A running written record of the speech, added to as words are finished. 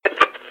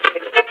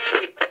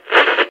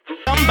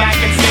come back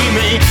and see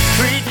me.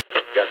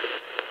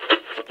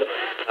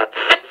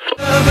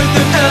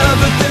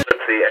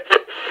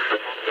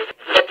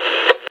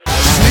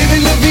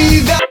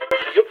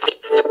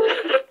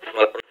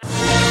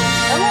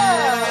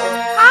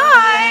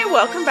 Hi,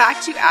 welcome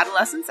back to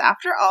Adolescence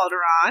After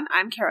Alderaan.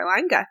 I'm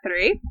Caroline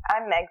Guthrie.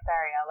 I'm Meg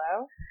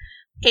Fariello.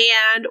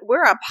 And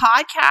we're a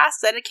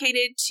podcast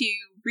dedicated to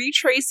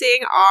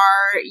retracing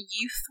our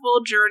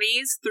youthful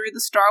journeys through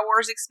the Star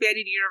Wars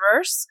Expanded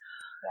Universe.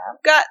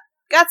 Yeah.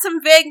 Got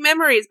some vague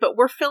memories, but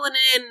we're filling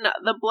in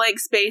the blank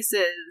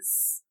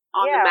spaces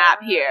on the map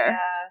here.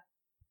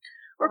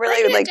 We're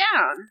really breaking it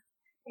down.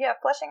 Yeah,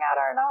 fleshing out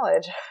our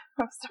knowledge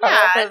of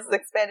Star Wars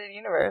Expanded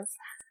Universe.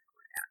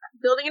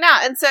 Building it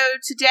out. And so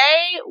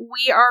today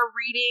we are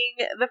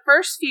reading the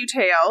first few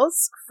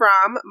tales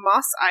from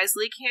Mos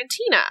Eisley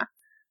Cantina.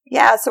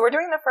 Yeah, so we're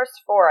doing the first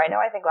 4.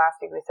 I think last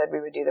week we said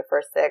we would do the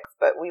first 6,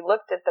 but we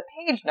looked at the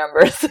page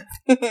numbers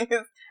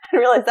and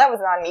realized that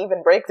was not an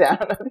even breakdown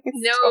of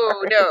these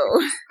stories.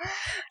 No.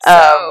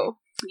 So,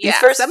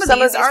 some of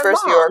these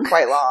first few are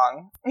quite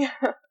long.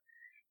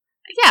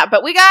 Yeah,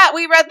 but we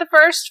read the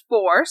first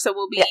 4, so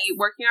we'll be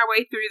working our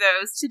way through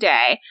those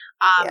today.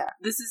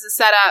 This is a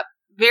setup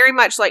very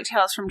much like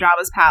Tales from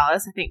Jabba's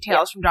Palace. I think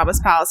Tales from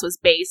Jabba's Palace was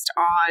based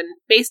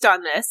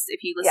on this,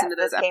 if you listen to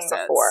those episodes.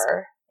 Came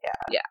before.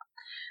 Yeah.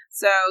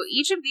 So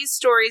each of these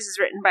stories is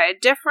written by a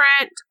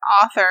different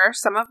author,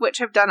 some of which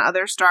have done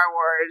other Star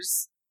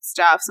Wars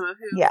stuff, some of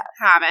whom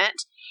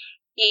haven't.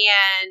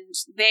 And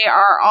they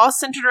are all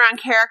centered around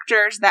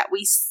characters that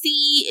we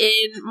see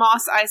in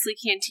Mos Eisley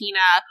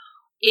Cantina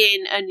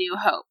in A New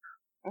Hope.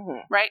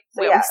 Mm-hmm. Right?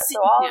 So,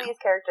 so all of these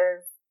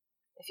characters,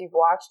 if you've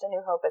watched A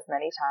New Hope as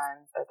many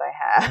times as I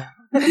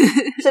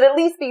have, should at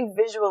least be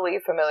visually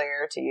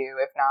familiar to you.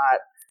 If not,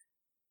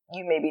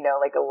 you maybe know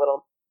like a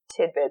little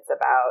tidbits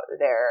about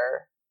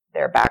their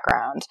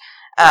background.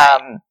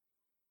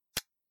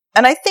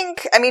 And I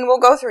think, we'll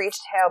go through each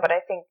tale, but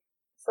I think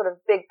sort of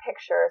big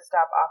picture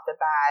stuff off the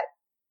bat,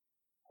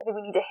 I think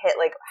we need to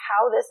hit like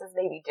how this is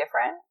maybe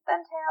different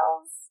than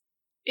Tales.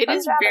 It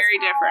is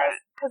very different.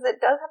 Because it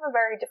does have a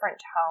very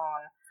different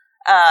tone.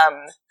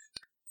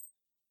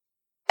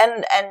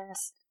 And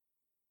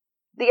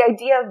the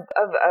idea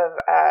of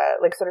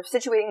like sort of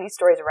situating these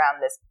stories around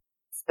this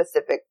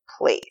specific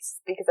place,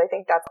 because I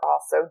think that's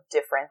also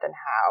different than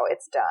how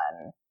it's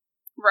done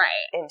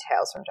in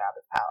Tales from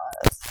Jabba's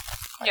Palace.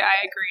 Yeah,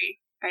 I agree.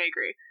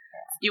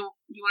 Yeah. You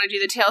want to do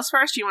the tales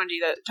first, or you want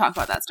to talk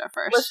about that stuff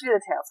first? Let's do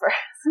the tales first.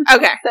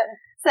 Okay.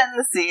 Set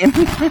the scene.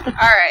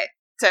 All right.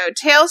 So,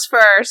 tales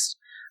first.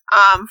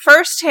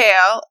 First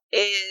tale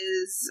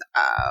is,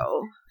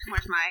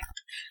 where's my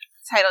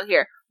title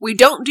here? We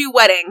Don't Do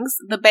Weddings,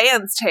 The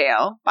Band's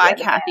Tale by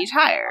Kathy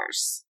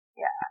Tyers.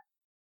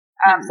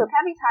 Yeah. So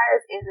Kathy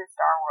Tyers is a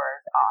Star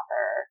Wars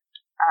author.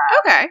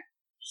 Okay.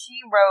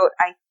 She wrote,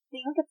 I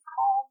think it's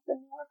called The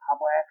New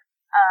Republic.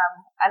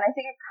 And I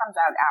think it comes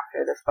out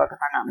after this book, if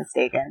I'm not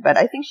mistaken. But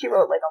I think she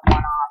wrote like a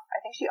one-off. I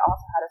think she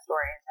also had a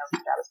story in Tales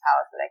from Jabba's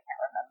Palace that I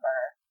can't remember.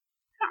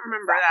 I don't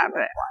remember that,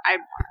 but I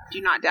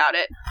do not doubt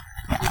it.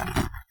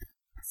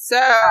 So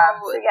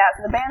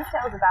the band's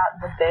tale is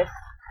about the Biff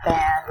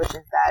band, which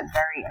is that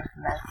very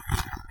infamous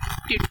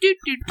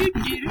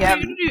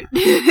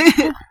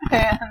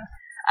band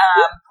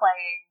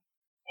playing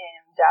in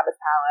Jabba's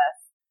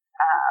Palace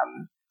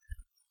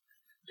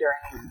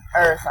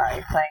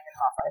playing in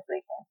Mos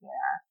Eisley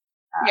Cantina.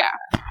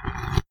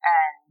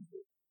 And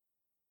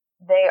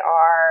they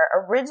are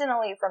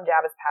originally from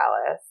Jabba's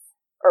Palace,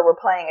 or were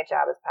playing at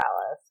Jabba's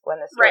Palace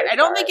when the story started. I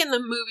don't think in the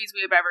movies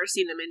we have ever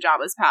seen them in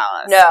Jabba's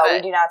Palace. No,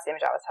 we do not see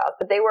them in Jabba's Palace.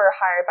 But they were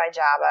hired by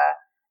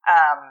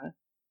Jabba.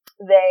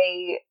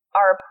 They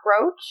are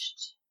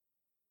approached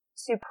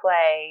to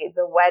play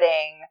the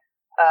wedding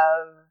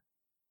of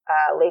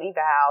Lady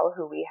Val,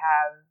 who we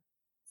have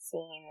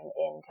seen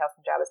in Tales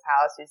from Jabba's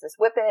Palace, who's this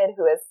whippet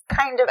who is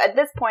kind of, at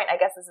this point, I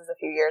guess this is a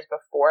few years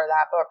before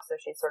that book, so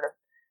she's sort of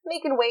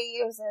making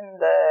waves in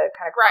the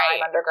kind of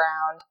crime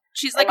underground.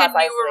 She's like a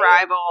new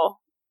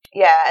arrival.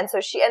 Yeah, and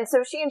so she and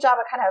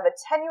Jabba kind of have a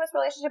tenuous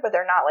relationship, but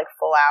they're not like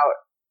full out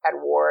at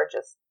war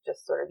just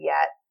sort of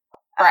yet.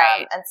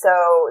 Right. And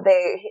so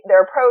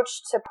they're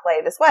approached to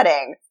play this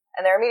wedding,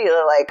 and they're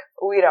immediately like,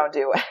 we don't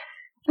do it.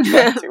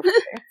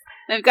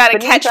 They've got a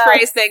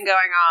catchphrase thing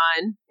going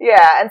on.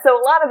 Yeah, and so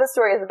a lot of the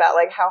story is about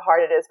like how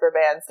hard it is for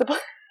bands to play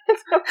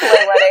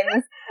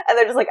weddings, and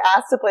they're just like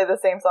asked to play the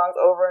same songs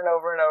over and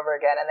over and over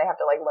again, and they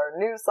have to like learn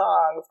new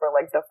songs for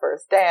like the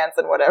first dance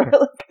and whatever.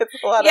 Like, it's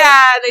a lot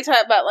they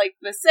talk about like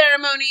the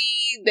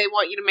ceremony. They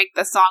want you to make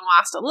the song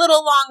last a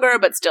little longer,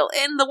 but still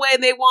end the way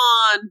they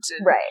want.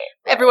 Right.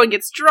 Everyone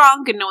gets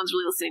drunk, and no one's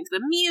really listening to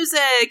the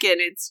music,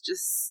 and it's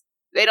just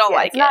they don't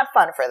like it. It's not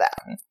fun for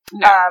them.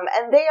 No.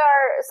 And they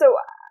are so.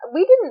 I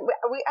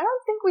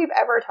don't think we've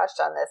ever touched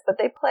on this, but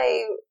they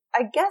play,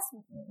 I guess,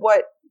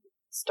 what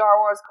Star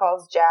Wars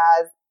calls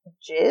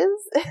jizz.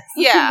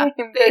 Yeah.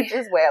 They're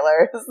jizz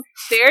whalers.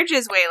 They're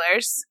jizz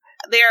whalers.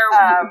 They're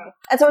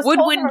and so it's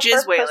woodwind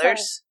jizz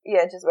whalers.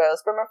 Yeah, jizz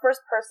whalers. From a first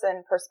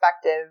person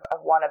perspective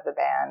of one of the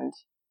band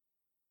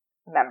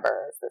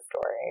member is the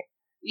story.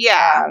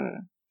 Yeah.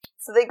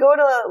 So they go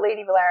to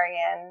Lady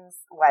Valerian's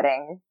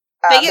wedding.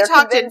 They get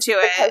talked into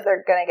it. Because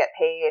they're going to get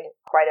paid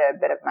quite a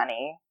bit of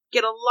money.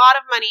 Get a lot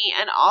of money,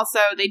 and also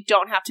they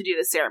don't have to do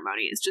the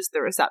ceremony. It's just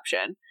the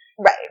reception.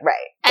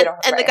 Right. And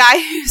the guy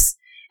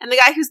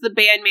who's the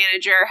band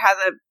manager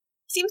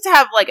seems to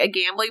have like a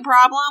gambling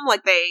problem.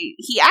 Like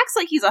he acts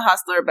like he's a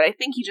hustler, but I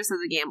think he just has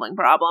a gambling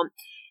problem.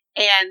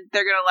 And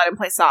they're gonna let him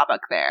play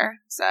Sawbuck there.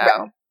 So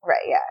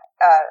right, yeah.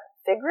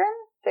 Figran?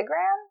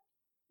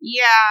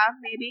 Yeah,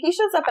 maybe. He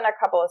shows up in a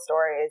couple of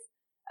stories,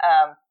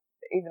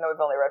 even though we've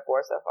only read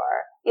 4 so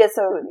far. Yeah,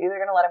 so they're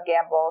gonna let him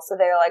gamble. So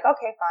they're like,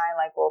 okay, fine,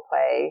 like we'll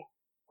play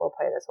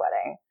this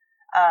wedding.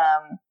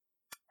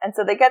 And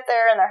so they get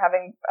there and they're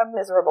having a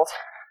miserable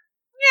time.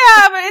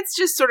 Yeah, but it's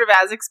just sort of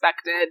as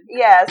expected.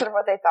 Yeah, sort of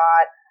what they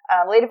thought.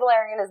 Lady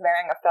Valerian is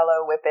marrying a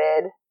fellow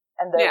Whippet,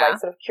 and they're like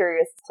sort of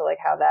curious to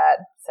like how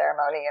that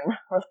ceremony and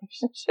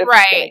relationship is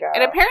gonna go.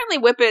 And apparently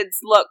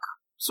Whippets look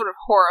sort of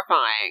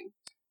horrifying.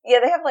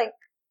 Yeah, they have like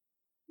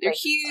they're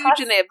huge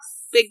tusks. And they have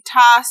big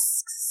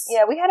tusks.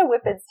 Yeah, we had a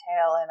Whippet's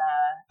tail in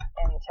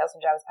Tales from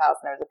Jabba's Palace,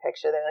 and there was a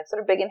picture. They're like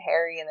sort of big and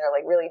hairy, and they're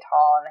like really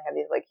tall, and they have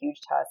these like huge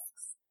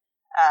tusks.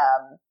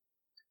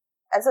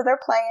 And so they're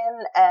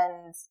playing,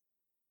 and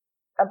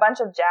a bunch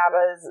of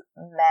Jabba's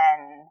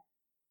men,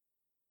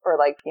 or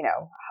like,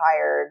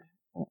 hired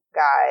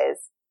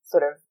guys,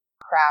 sort of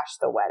crash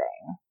the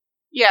wedding.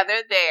 Yeah,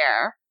 they're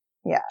there.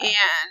 Yeah. And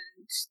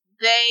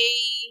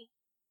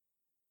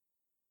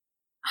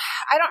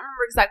I don't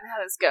remember exactly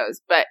how this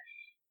goes, but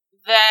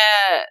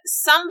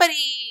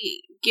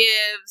somebody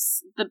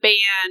gives the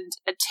band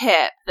a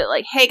tip that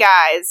like, hey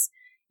guys,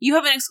 you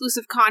have an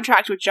exclusive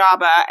contract with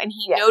Jabba, and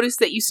he noticed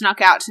that you snuck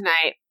out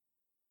tonight.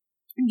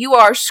 You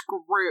are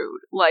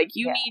screwed. Like,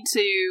 you need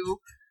to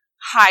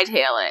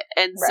hightail it.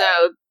 And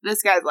so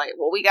this guy's like,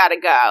 well, we gotta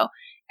go.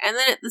 And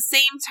then at the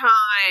same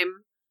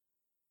time,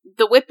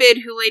 the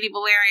Whippet who Lady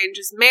Valerian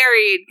just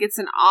married gets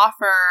an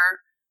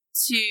offer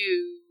to,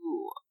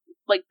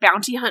 like,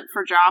 bounty hunt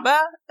for Jabba,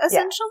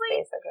 essentially. Yeah,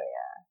 basically,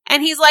 yeah.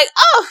 And he's like,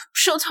 oh,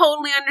 she'll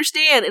totally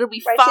understand. It'll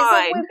be fine. She's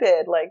a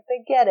Whippet. Like,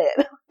 they get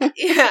it.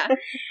 Yeah.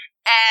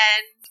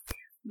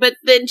 But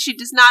then she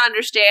does not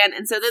understand,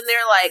 and so then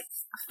they're like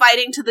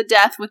fighting to the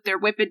death with their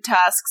Whippet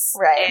tusks,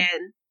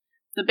 and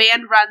the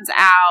band runs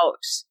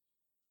out,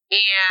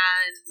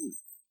 and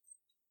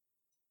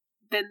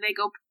then they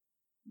go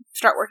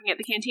start working at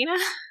the cantina.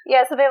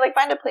 Yeah, so they like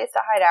find a place to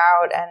hide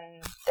out,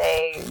 and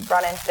they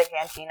run into the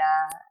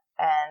cantina,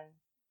 and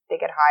they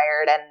get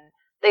hired, and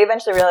they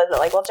eventually realize that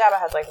like, well, Jabba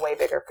has like way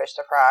bigger fish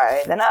to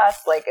fry than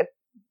us. Like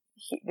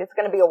it's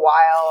going to be a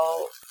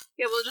while.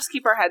 Yeah, we'll just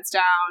keep our heads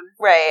down.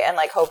 Right, and,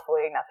 like,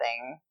 hopefully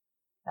nothing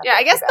yeah,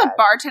 I guess the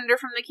bartender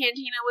from the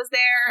cantina was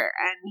there,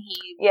 and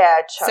he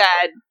Chuck,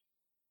 said...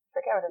 I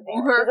forget what his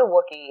name is. He's a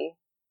Wookiee,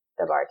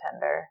 the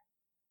bartender.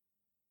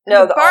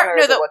 No, the owner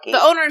is the Wookiee.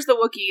 The owner's the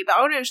Wookiee. The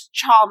owner's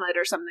Chalmud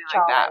or something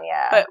like that.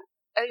 Yeah. But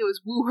I think it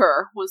was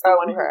Wooher was the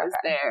one who was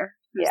there,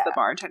 who's the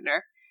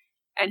bartender.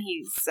 And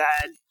he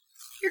said,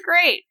 you're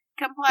great,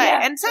 come play.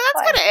 Yeah, and so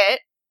that's kind of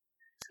it.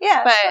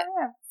 Yeah,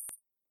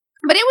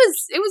 But it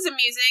was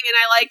amusing, and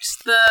I liked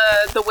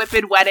the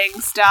Whippet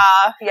wedding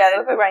stuff. Yeah, the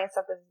Whippet wedding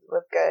stuff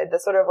was good. The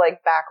sort of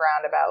like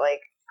background about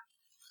like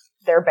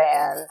their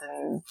bands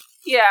and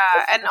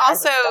and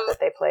also stuff that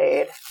they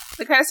played,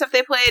 the kind of stuff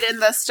they played,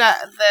 and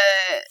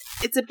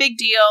it's a big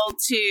deal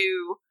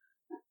to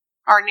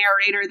our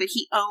narrator that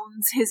he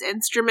owns his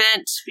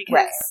instrument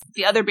because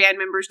the other band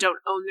members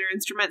don't own their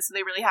instrument, so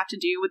they really have to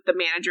do what the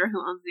manager who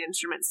owns the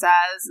instrument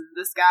says. And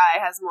this guy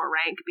has more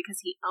rank because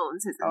he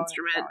owns his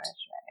instrument.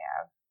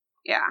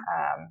 Yeah.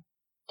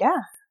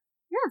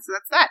 So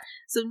that's that.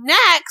 So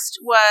next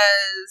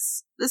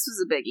this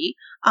was a biggie,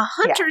 A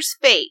Hunter's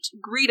Fate,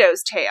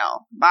 Greedo's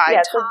Tale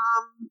by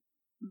Tom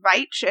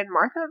Veitch and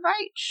Martha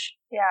Veitch.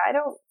 Yeah, I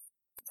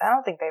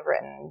don't think they've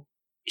written.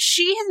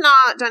 She has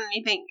not done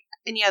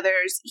any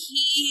others.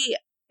 He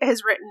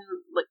has written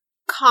like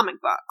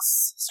comic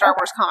books, Star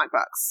Wars comic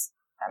books.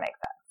 That makes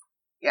sense.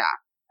 Yeah.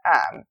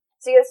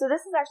 So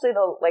this is actually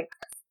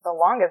the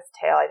longest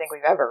tale I think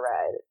we've ever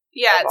read.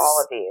 Yeah, of all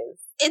of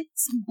these.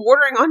 It's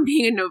bordering on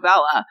being a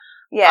novella.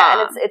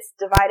 Yeah, and it's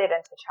divided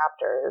into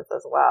chapters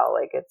as well.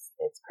 Like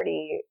it's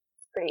pretty.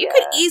 You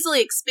could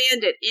easily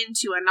expand it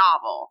into a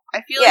novel.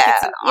 I feel like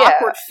it's an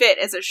awkward fit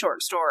as a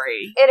short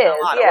story. It is, in a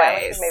lot of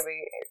ways.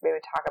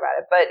 Maybe talk about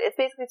it, but it's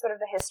basically sort of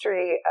the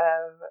history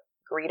of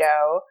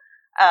Greedo.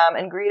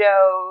 And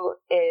Greedo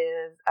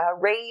is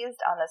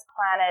raised on this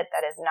planet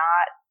that is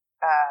not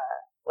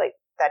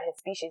that his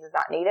species is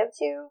not native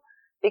to,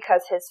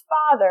 because his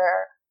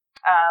father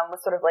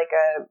was sort of like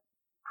a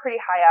pretty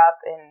high up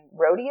in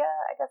Rhodia,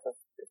 I guess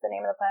is the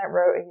name of the planet.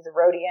 He's a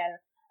Rhodian,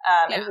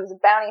 and he was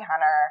a bounty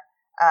hunter,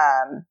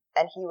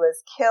 and he was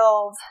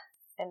killed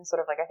in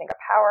sort of like, I think, a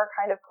power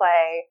kind of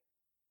play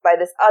by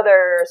this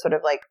other sort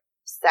of like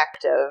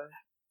sect of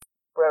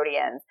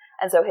Rhodians.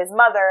 And so his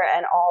mother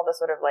and all the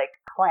sort of like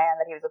clan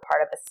that he was a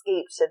part of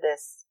escaped to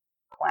this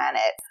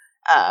planet,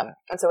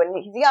 And so when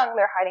he's young,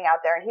 they're hiding out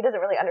there, and he doesn't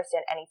really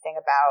understand anything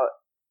about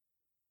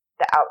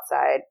the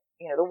outside,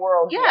 the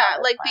world. Yeah,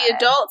 like the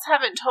adults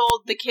haven't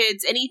told the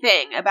kids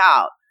anything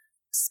about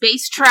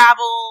space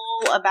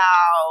travel,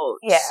 about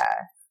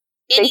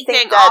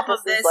anything off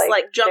of this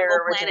like jungle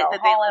planet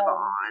that they live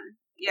on.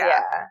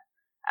 Yeah.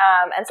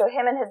 And so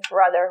him and his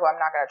brother, who I'm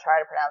not going to try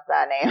to pronounce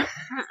that name,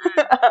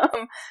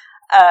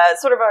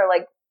 sort of are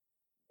like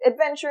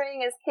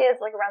adventuring as kids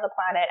like around the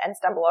planet and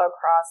stumble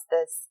across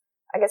this,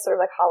 I guess, sort of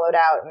like hollowed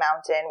out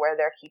mountain where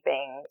they're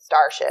keeping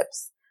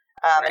starships.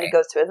 And he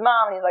goes to his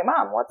mom and he's like,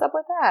 "Mom, what's up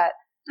with that?"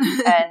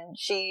 And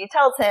she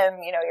tells him,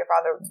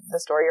 the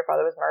story, your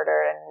father was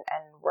murdered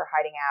and we're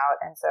hiding out.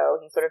 And so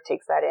he sort of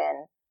takes that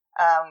in.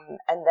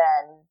 And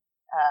then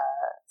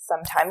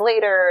sometime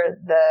later,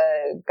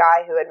 the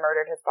guy who had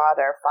murdered his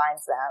father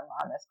finds them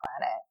on this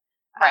planet.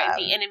 Right,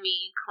 the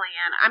enemy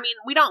clan. I mean,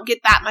 we don't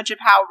get that much of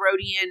how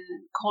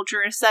Rodian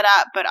culture is set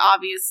up, but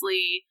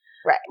obviously,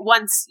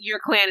 once your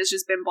clan has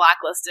just been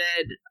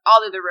blacklisted,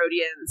 all of the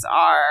Rodians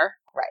are...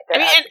 Right. I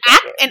mean,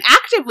 and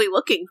actively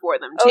looking for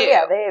them, too. Oh,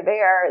 yeah, they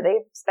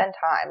spend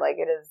time. Like,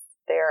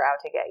 they are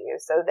out to get you.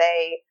 So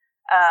they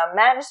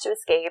manage to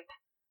escape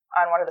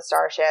on one of the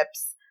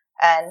starships,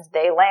 and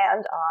they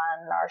land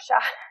on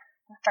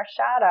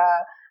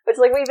Narshada, which,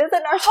 like, we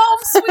visit Narshada. Home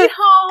sweet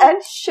home.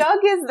 And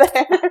Shug is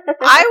there.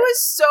 I was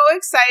so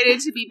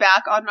excited to be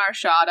back on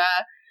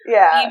Narshada.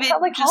 Yeah. Even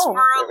like just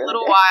for a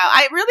little while.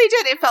 I really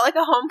did. It felt like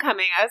a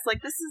homecoming. I was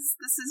like, this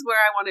is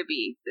where I want to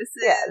be. This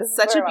is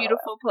such a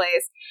beautiful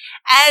place.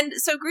 And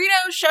so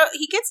Greedo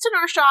he gets to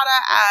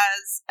Narshada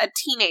as a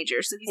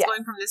teenager. So he's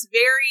going from this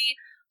very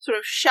sort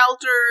of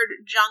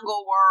sheltered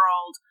jungle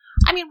world.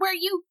 I mean, where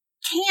you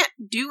can't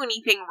do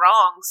anything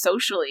wrong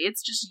socially.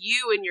 It's just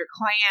you and your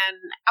clan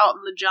out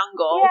in the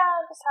jungle.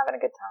 Yeah, just having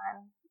a good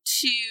time.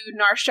 To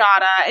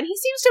Narshada, and he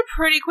seems to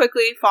pretty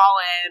quickly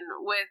fall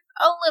in with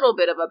a little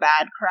bit of a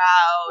bad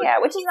crowd. Yeah,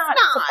 which is not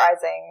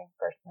surprising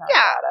for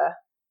Narshada.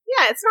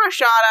 Yeah, it's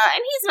Narshada,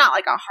 and he's not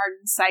like a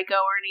hardened psycho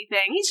or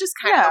anything. He's just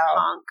kind of a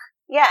punk.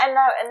 Yeah, and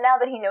now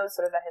that he knows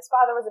sort of that his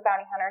father was a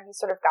bounty hunter, he's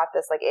sort of got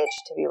this like itch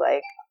to be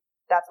like,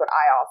 that's what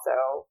I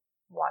also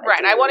want to do.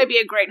 Right, I want to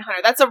be a great hunter.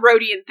 That's a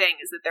Rodian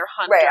thing, is that they're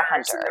hunters. Right, a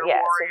hunter, and they're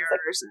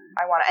warriors. So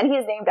and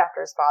he's named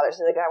after his father,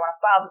 so he's like, I want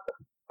to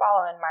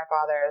follow in my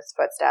father's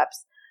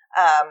footsteps.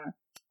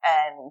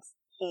 And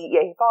he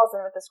falls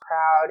in with this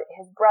crowd.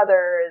 His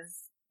brother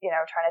is,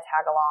 trying to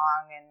tag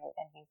along and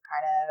he's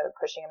kind of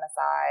pushing him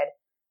aside.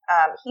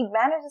 He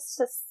manages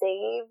to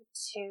save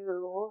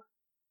two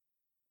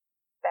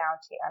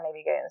bounty. I may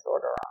be getting this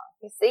order wrong.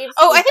 He saves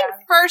I think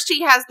first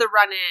he has the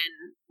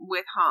run-in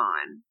with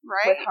Han,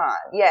 right? With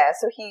Han, yeah.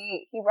 So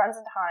he runs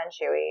into Han and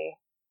Chewie.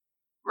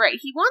 Right.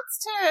 He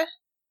wants to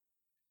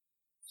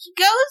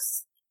get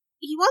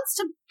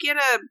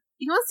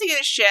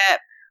a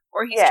ship.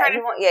 Or he's trying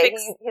to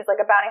fix... he's like,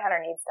 a bounty hunter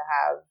needs to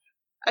have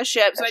a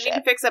ship, so I need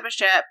to fix up a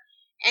ship.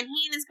 And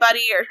he and his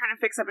buddy are trying to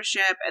fix up a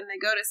ship, and they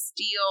go to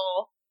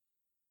steal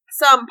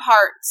some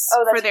parts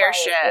for their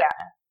ship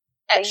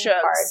at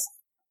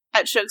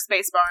Shug's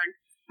Space Barn.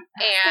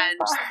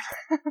 And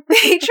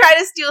they try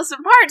to steal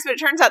some parts, but it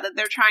turns out that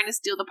they're trying to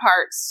steal the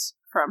parts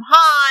from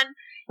Han.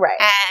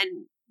 Right.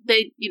 And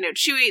they,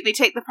 Chewie, they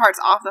take the parts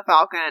off the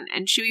Falcon,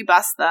 and Chewie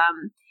busts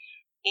them,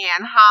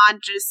 and Han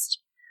just...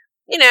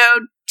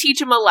 teach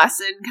him a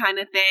lesson kind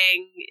of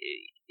thing.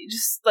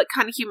 Just, like,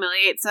 kind of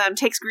humiliates him.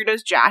 Takes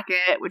Greedo's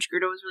jacket, which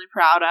Greedo was really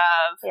proud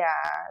of. Yeah.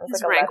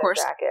 His like Rancor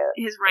jacket.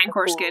 His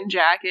Rancor skin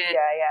jacket.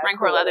 Yeah.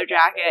 Rancor leather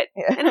jacket.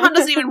 Yeah. And Han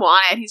doesn't even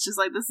want it. He's just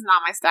like, this is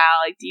not my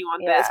style. Like, do you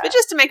want this? But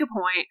just to make a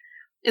point.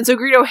 And so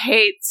Greedo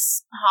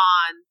hates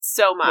Han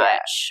so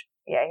much.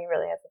 Yeah, he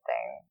really has a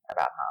thing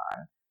about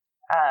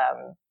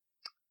Han.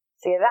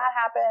 So that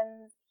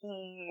happens.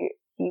 He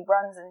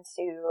runs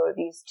into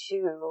these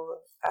two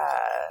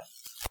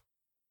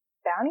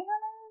bounty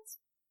hunters?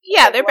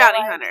 Yeah, they're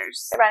bounty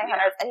hunters. They're bounty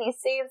hunters, and he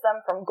saves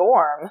them from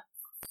Gorm,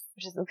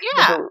 which is the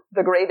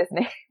greatest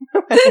name.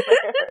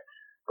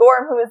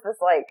 Gorm, who is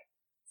this, like,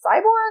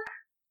 cyborg?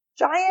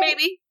 Giant?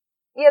 Maybe.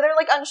 Yeah, they're,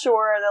 like,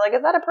 unsure. They're like,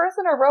 is that a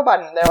person or a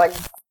robot? And they're like,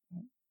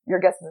 your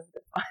guess is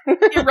fine.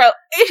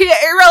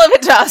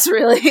 Irrelevant to us,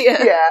 really.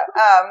 Yeah.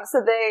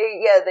 So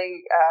he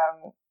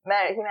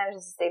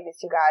manages to save these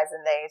two guys,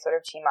 and they sort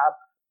of team up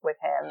with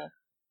him.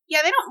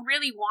 Yeah, they don't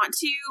really want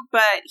to,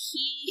 but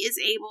he is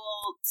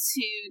able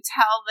to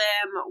tell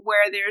them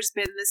where there's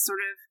been this sort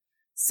of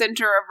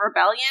center of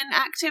rebellion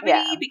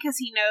activity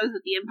because he knows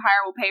that the Empire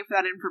will pay for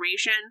that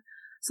information.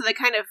 So they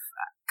kind of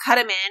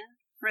cut him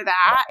in for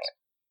that. Right.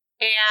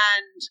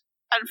 And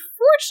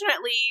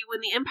unfortunately,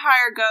 when the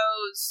Empire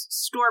goes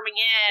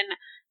storming in,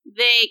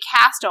 they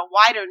cast a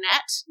wider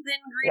net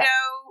than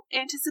Greedo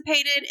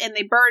anticipated, and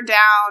they burn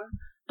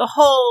down the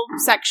whole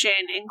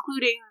section,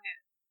 including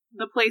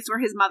the place where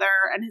his mother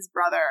and his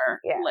brother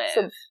live.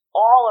 So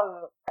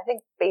I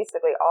think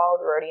basically all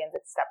of the Rodians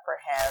except for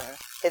him,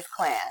 his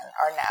clan,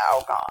 are now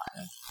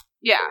gone.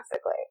 Yeah.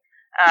 Basically.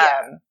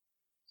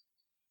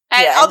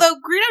 Although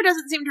Greedo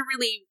doesn't seem to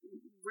really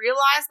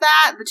realize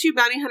that, the two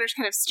bounty hunters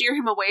kind of steer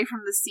him away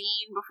from the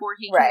scene before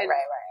he can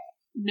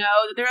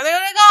know that they're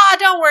like, oh,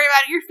 don't worry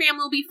about it, your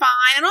family will be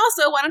fine, and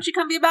also, why don't you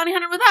come be a bounty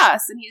hunter with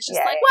us? And he's just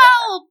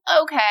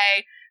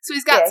okay. So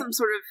he's got some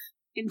sort of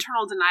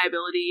internal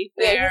deniability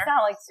there. Yeah, he's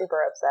not, like, super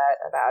upset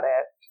about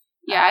it.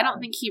 Yeah, I don't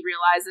think he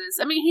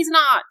realizes. I mean, he's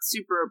not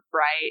super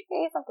bright.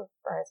 He's not the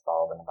brightest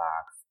bulb in the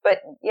box.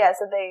 But, yeah,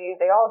 so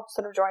they all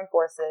sort of join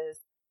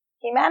forces.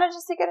 He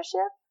manages to get a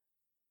ship.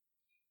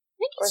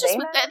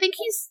 I think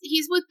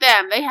he's with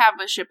them. They have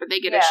a ship, and they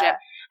get a ship,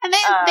 and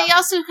they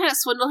also kind of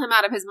swindle him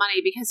out of his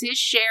money because his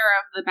share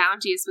of the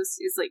bounty is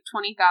like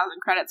 20,000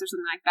 credits or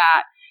something like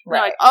that. Right.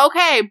 They're like,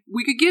 okay,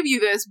 we could give you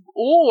this,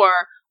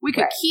 or we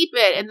could keep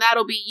it, and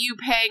that'll be you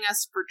paying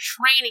us for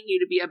training you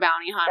to be a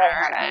bounty hunter.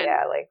 And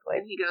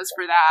he goes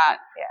for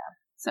that. Yeah.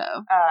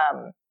 So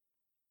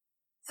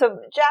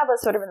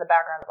Jabba's sort of in the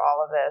background of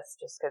all of this,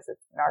 just because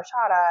it's Nar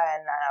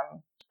Shaddaa,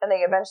 and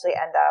they eventually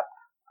end up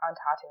on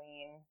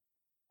Tatooine.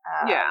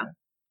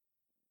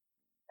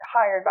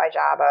 Hired by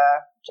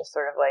Jabba, just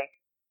sort of like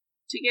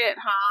to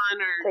get Han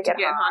to get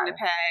Han to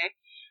pay.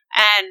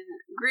 And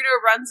Greedo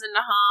runs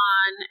into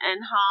Han,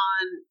 and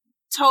Han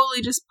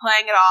totally just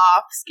playing it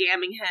off,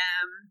 scamming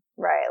him.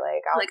 Right,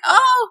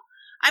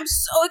 I'm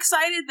so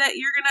excited that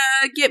you're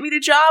gonna get me to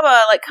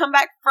Jabba. Like, come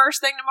back first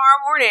thing tomorrow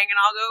morning, and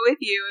I'll go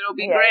with you. It'll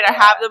be great. I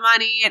have the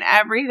money and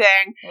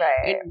everything.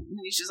 Right. And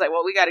he's just like,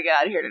 well, we got to get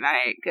out of here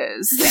tonight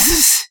because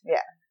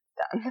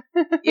done.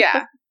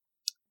 Yeah.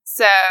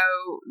 So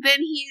then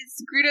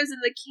Greedo's in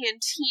the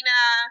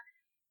cantina,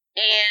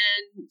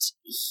 and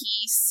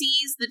he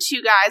sees the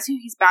two guys who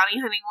he's bounty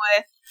hunting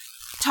with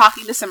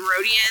talking to some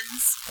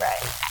Rodians.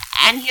 Right.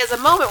 And he has a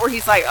moment where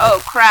he's like,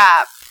 oh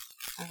crap,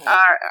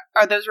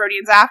 are those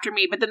Rodians after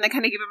me? But then they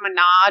kind of give him a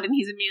nod, and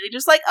he's immediately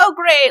just like, oh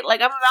great,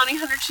 like I'm a bounty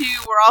hunter too,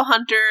 we're all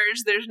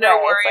hunters, there's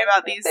no worry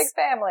about these big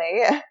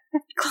family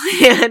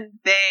clan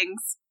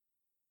things.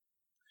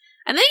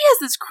 And then he has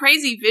this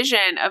crazy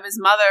vision of his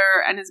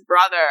mother and his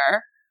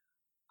brother.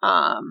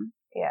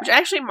 Which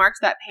actually marked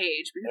that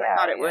page because I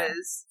thought it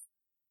was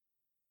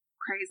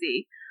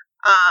crazy.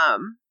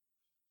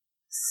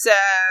 So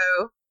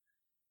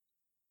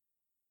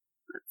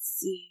let's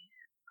see.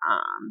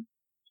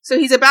 So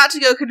he's about to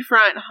go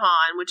confront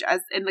Han, which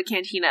in the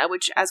cantina,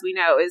 which as we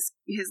know is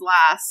his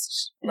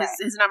last.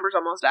 His number's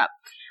almost up.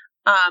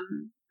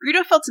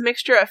 Greedo felt a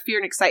mixture of fear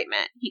and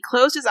excitement. He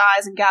closed his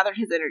eyes and gathered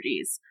his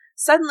energies.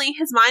 Suddenly,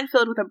 his mind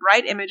filled with a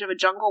bright image of a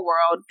jungle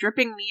world,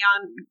 dripping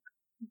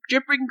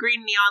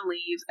green neon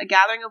leaves, a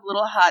gathering of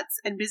little huts,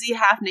 and busy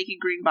half-naked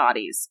green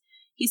bodies.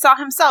 He saw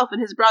himself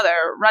and his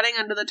brother running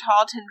under the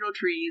tall tendril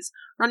trees,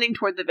 running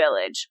toward the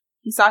village.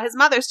 He saw his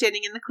mother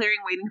standing in the clearing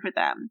waiting for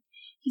them.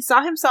 He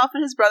saw himself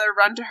and his brother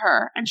run to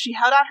her, and she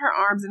held out her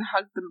arms and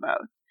hugged them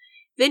both.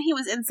 Then he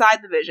was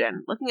inside the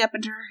vision, looking up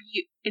into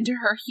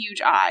her huge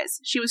eyes.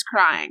 She was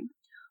crying.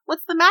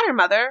 "What's the matter,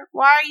 Mother?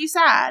 Why are you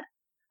sad?"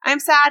 "I am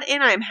sad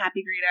and I am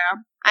happy,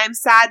 Greedo. I am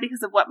sad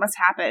because of what must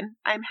happen.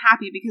 I am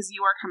happy because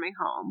you are coming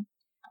home."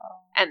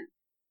 And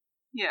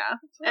really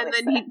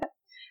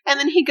and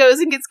then he goes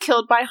and gets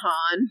killed by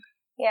Han.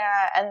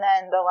 Yeah, and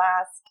then the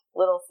last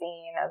little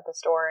scene of the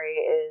story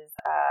is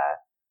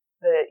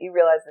you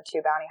realize the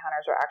two bounty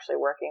hunters are actually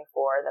working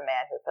for the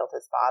man who killed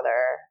his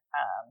father.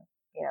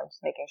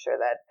 Just making sure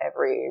that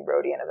every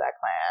Rodian of that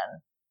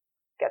clan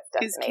gets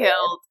decimated. Is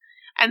killed.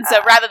 And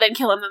so rather than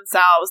kill him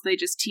themselves, they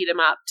just teed him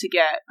up to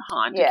get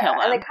Han to kill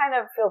him. And they kind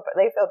of feel bad.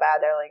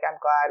 They're like, I'm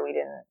glad we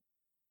didn't,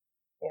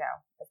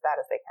 as bad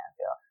as they can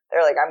feel.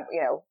 They're like,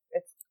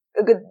 it's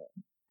a good,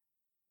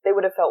 they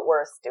would have felt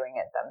worse doing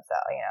it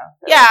themselves,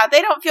 Yeah,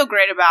 they don't feel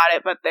great about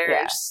it, but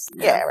they're just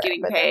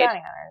getting but paid. They're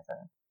bounty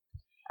hunters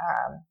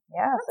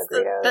That's so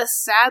Greedo. The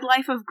sad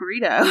life of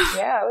Greedo.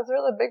 Yeah, it was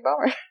really a big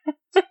bummer.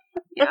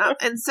 Yeah,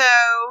 and so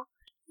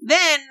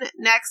then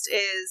next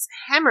is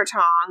Hammer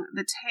Tong,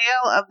 the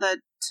tale of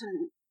the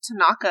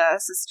Tanaka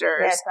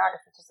sisters. Yeah, Tanaka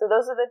sisters. So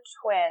those are the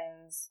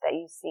twins that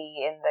you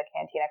see in the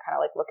cantina, kind of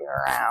like looking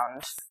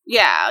around.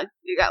 Yeah,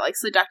 you got like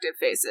seductive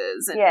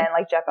faces. And and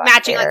like Jeff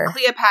matching like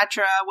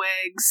Cleopatra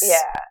wigs.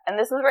 Yeah, and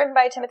this is written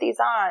by Timothy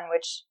Zahn,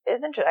 which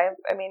is interesting.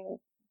 I mean,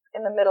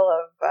 in the middle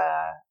of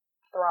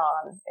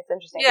Thrawn, it's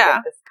interesting to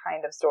get this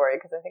kind of story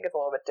because I think it's a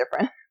little bit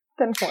different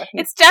than what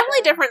it's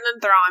definitely different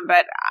than Thrawn,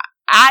 but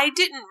I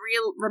didn't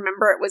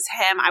remember it was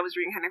him. I was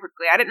reading kind of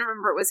quickly. I didn't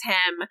remember it was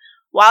him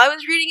while I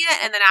was reading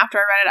it, and then after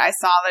I read it, I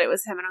saw that it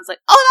was him, and I was like,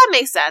 oh, that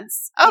makes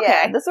sense. Okay.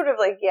 Yeah, the sort of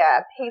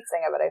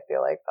pacing of it, I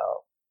feel like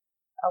felt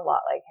a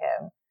lot like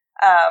him.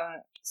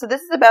 So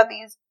this is about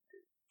these.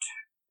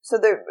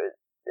 So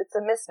it's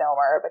a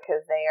misnomer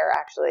because they are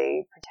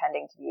actually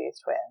pretending to be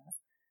these twins.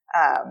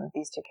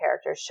 These two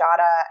characters,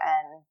 Shaddaa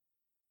and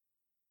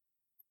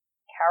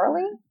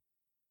Carolee?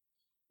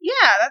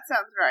 Yeah, that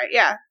sounds right.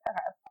 Yeah.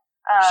 Okay.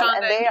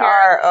 And they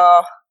are,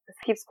 this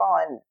keeps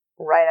falling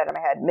right out of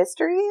my head.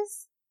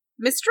 Mysteries?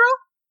 Mistral?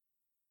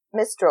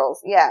 Mistrals,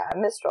 yeah,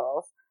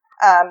 Mistrals.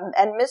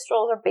 And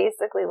Mistrals are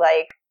basically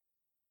like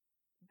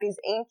these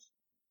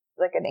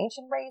an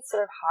ancient race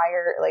sort of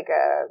hire, like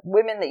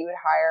women that you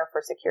would hire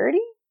for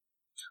security.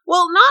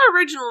 Well, not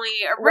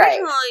originally.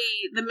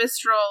 Originally, the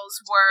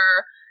Mistrals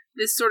were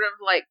this sort of,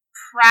 like,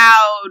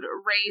 proud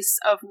race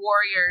of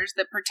warriors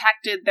that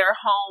protected their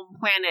home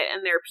planet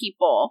and their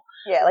people.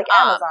 Yeah, like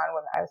Amazon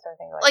women. I was starting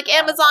thinking like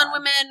Amazon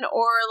women,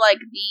 or like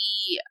the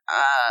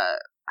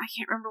I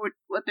can't remember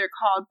what they're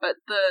called, but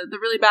the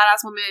really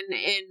badass women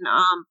in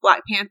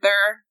Black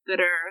Panther that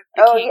are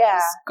the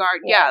King's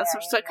Guard.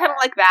 So kind of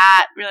like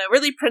that,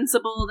 really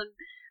principled and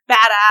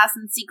badass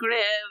and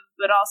secretive,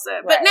 but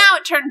also. But now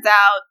it turns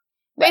out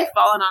they've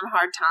fallen on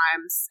hard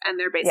times, and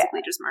they're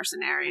basically just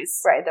mercenaries.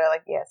 Right, they're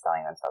like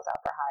selling themselves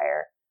out for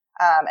hire.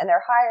 And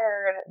they're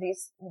hired,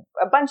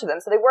 a bunch of them,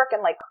 so they work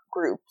in, like,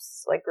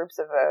 groups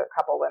of a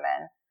couple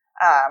women.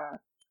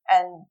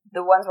 And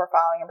the ones we're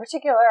following in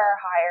particular are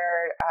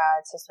hired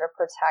to sort of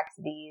protect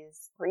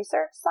these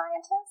research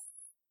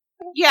scientists.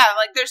 Yeah,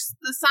 like, the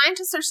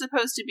scientists are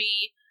supposed to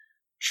be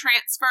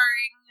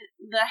transferring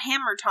the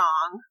hammer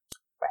tong,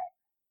 right?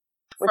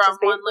 Which is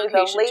basically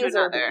the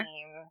laser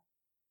beam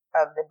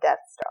of the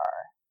Death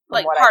Star.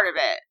 Like, part of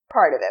it,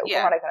 from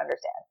what I can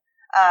understand.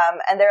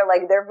 And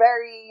they're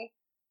very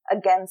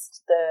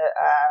against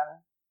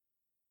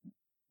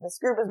this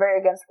group is very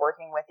against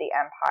working with the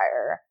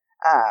Empire.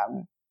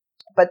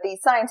 But the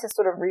scientists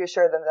sort of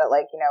reassure them that,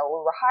 like, we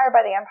were hired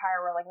by the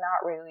Empire, we're, like,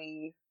 not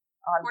really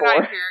on board.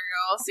 We're not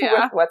Imperials,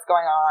 with what's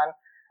going on.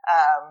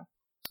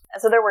 And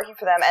so they're working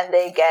for them, and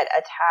they get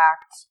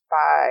attacked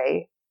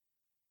by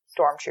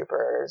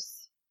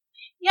stormtroopers.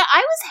 Yeah, I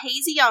was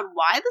hazy on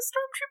why the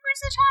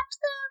stormtroopers attacked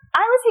them.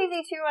 I was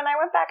hazy too, and I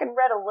went back and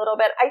read a little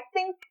bit. I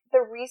think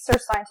the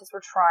research scientists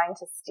were trying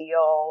to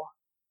steal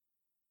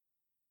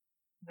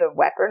the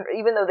weapon,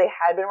 even though they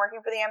had been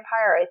working for the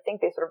Empire. I think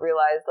they sort of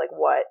realized, like,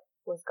 what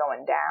was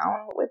going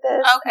down with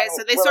this. Okay,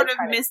 so they sort of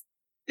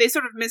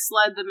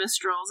misled the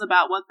Mistrals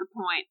about what the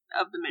point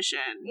of the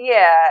mission.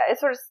 Yeah,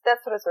 that's what it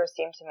sort of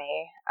seemed to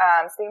me.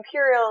 So the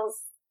Imperials,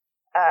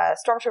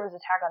 stormtroopers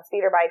attack on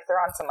speeder bikes. They're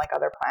on some, like,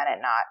 other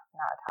planet, not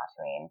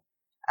Tatooine.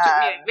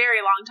 Took me a very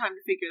long time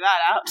to figure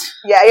that out.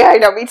 Yeah, I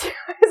know, me too.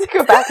 I had to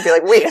go back and be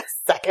like, wait a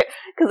second,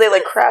 because they,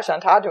 like, crash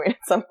on Tatooine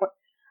at some point.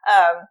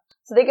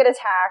 So they get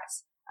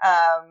attacked.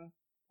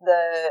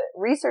 The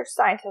research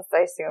scientists,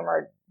 I assume,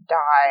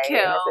 die in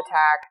this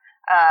attack.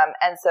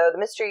 And so the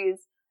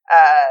Mysteries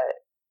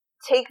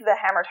take the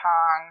hammer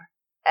tong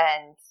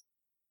and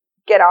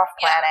get off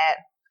planet.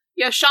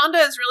 Yeah, Shonda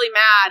is really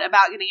mad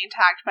about getting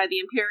attacked by the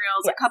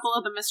Imperials. Yes. A couple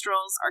of the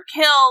Mistrals are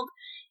killed,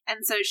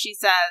 and so she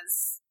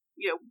says,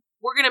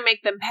 we're going to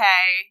make them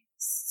pay.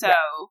 So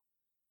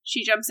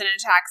she jumps in and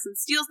attacks and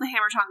steals the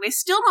hammer tong. They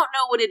still don't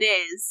know what it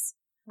is.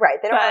 Right,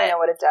 they don't really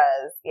know what it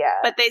does. Yeah.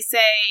 But they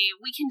say,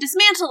 we can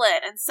dismantle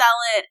it and sell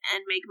it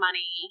and make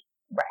money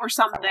or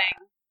something.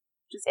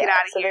 Just get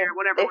out of here,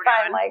 whatever we're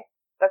doing. They find, like,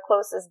 the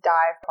closest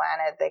dive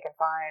planet they can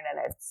find, and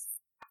it's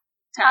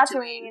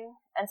Tatooine.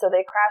 And so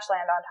they crash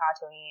land on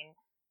Tatooine.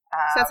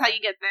 So that's how you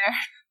get there.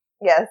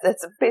 Yes,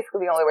 it's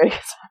basically the only way to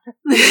get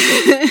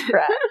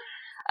to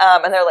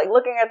And they're, like,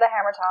 looking at the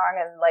hammer tong,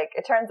 and, like,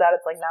 it turns out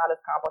it's, like, not as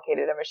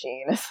complicated a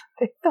machine as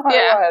they thought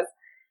it was.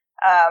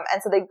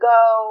 And so they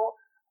go...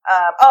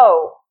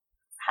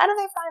 how do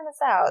they find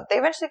this out?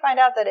 They eventually find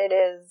out that it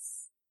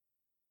is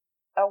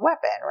a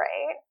weapon,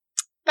 right?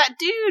 That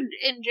dude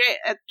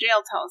at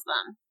jail tells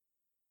them.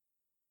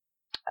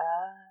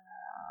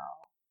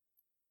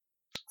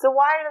 So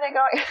why are they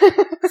going?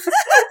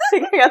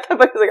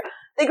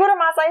 They go to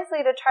Mos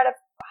Eisley to try to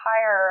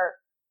hire.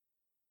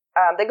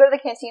 They go to the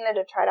cantina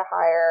to try to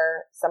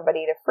hire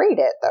somebody to freight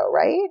it, though,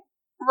 right?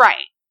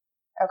 Right.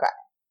 Okay.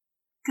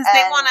 Because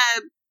they want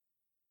to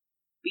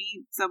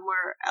be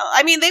somewhere else.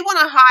 I mean, they want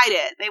to hide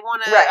it. They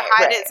want to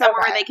hide it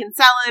somewhere where they can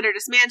sell it or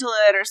dismantle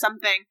it or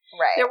something.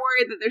 Right. They're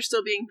worried that they're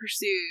still being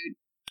pursued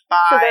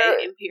by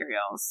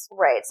Imperials.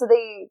 Right. So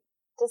they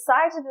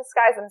decide to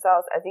disguise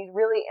themselves as these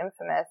really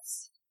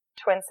infamous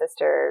twin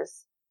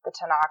sisters, the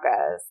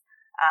Tanakas,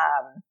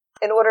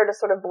 in order to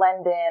sort of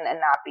blend in and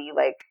not be,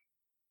 like,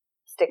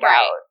 stick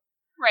out.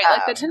 Right,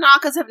 like the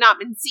Tanakas have not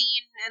been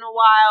seen in a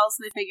while,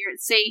 so they figure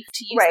it's safe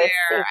to use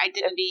their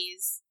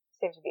identities.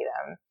 Safe to be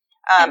them.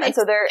 And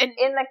so they're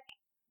in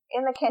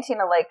the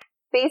cantina, like,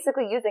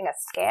 basically using a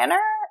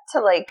scanner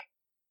to, like,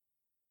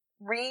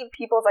 read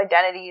people's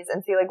identities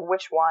and see, like,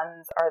 which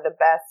ones are the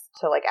best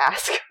to, like,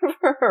 ask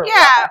for.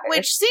 Yeah,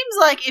 which seems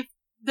like if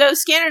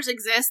those scanners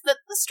exist, that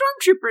the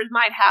stormtroopers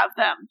might have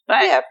them.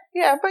 But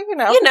but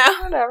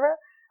whatever.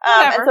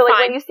 And so, like,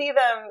 when you see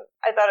them,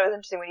 I thought it was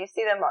interesting, when you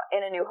see them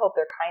in A New Hope,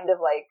 they're kind of,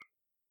 like,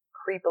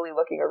 creepily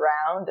looking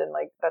around, and,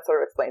 like, that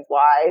sort of explains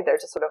why. They're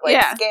just sort of,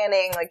 like,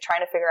 scanning, like, trying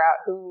to figure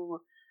out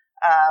who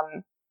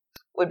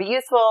would be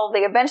useful.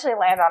 They eventually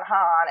land on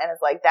Han, and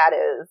it's like, that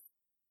is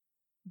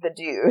the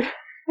dude.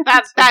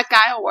 That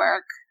guy will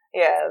work.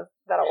 Yeah,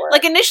 that'll work.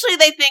 Like, initially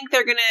they think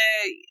they're gonna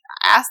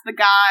ask the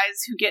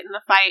guys who get in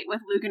the fight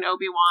with Luke and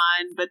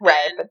Obi-Wan, but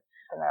then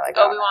they're like,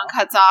 Obi-Wan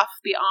cuts off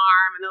the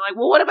arm, and they're like,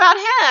 well, what about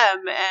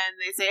him? And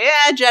they say,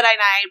 Jedi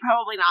Knight,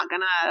 probably not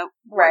gonna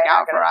work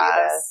out for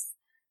us.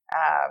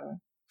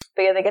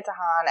 But yeah, they get to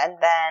Han,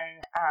 and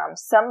then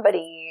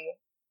somebody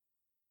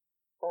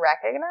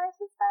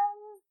recognizes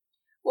them.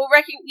 Well,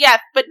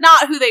 but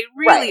not who they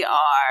really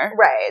are.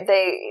 Right.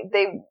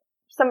 They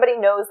somebody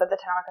knows that the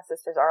Tanaka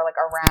sisters are, like,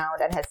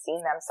 around and has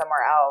seen them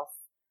somewhere else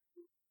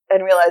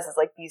and realizes,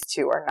 like, these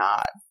two are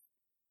not.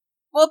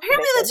 Well,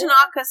 apparently the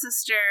Tanaka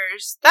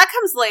sisters, that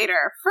comes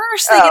later.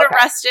 First, they get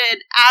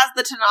arrested as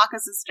the Tanaka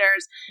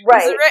sisters.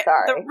 Right,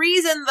 The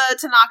reason the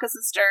Tanaka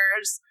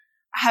sisters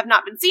have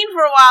not been seen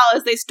for a while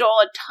is they stole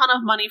a ton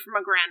of money from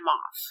a Grand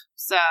Moff.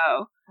 So,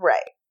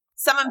 right.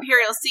 Some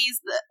Imperial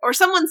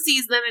someone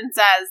sees them and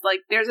says,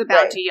 like, there's a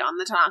bounty on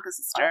the Tanaka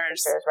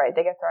sisters. Right,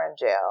 they get thrown in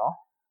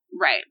jail.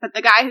 Right, but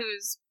the guy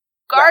who's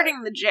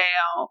guarding the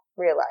jail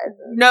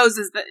knows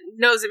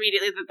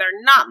immediately that they're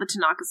not the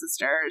Tanaka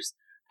sisters.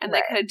 And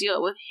they could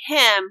deal with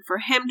him for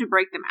him to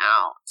break them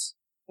out.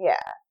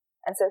 Yeah.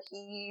 And so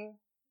he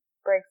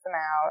breaks them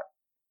out.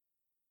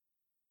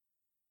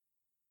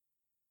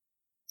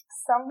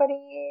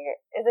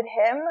 Is it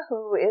him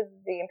who is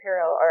the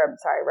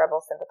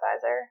rebel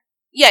sympathizer?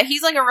 Yeah,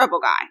 he's like a rebel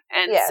guy.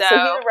 And so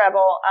he's a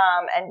rebel,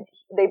 and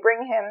they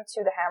bring him to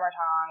the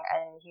Hammertong,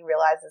 and he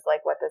realizes,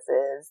 like, what this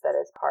is, that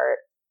is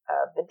part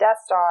of the Death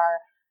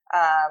Star,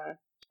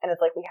 and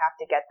it's like, we have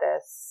to get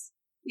this.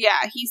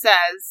 Yeah, he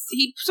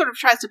sort of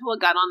tries to pull a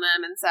gun on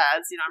them and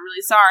says, I'm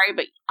really sorry,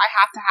 but I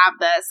have to have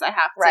this. I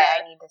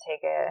need to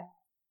take it.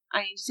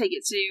 I need to take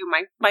it to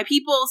my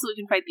people so we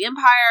can fight the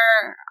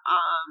Empire.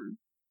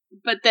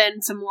 But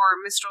then some more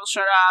Mistrals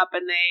showed up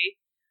and they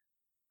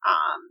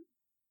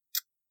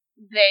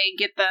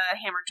get the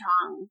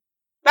Hammertong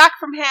back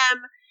from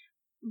him,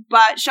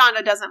 but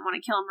Shonda doesn't want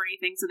to kill him or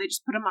anything, so they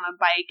just put him on a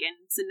bike and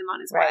send him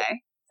on his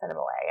way. Send him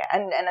away.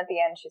 And at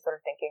the end, she's sort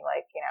of thinking,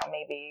 like,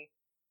 maybe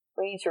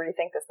we need to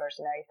rethink this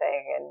mercenary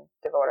thing and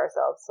devote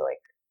ourselves to,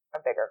 like,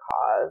 a bigger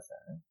cause.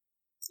 And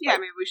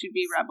maybe we should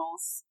be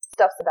rebels.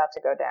 Stuff's about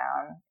to go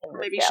down.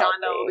 Maybe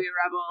Shonda will be a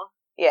rebel.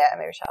 Yeah,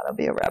 maybe Shonda will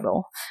be a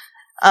rebel.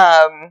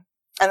 And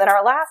then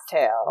our last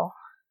tale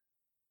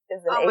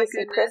is an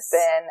AC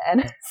Crispin,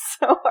 and it's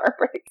so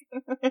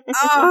heartbreaking.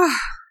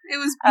 It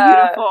was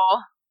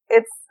beautiful.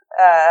 It's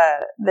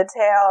the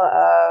tale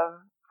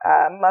of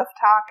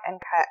Muftak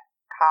and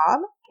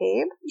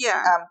Cabe.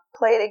 Yeah.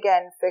 Played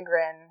again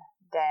Figrin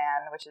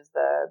Dan, which is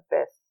the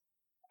Bith.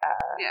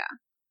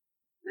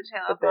 The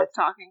tale of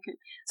Muftak and Cabe.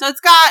 So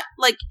it's got,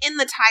 like, in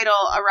the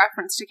title, a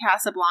reference to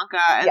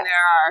Casablanca, and there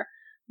are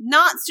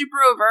not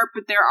super overt,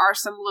 but there are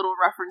some little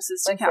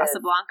references to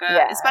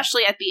Casablanca,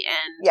 especially at the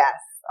end. Yes.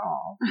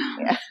 Oh,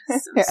 yeah.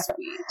 So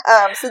sweet.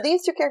 So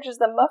these two characters,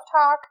 the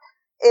Muftak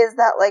is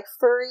that, like,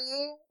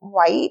 furry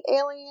white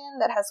alien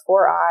that has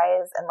 4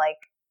 eyes and, like,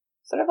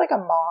 sort of like a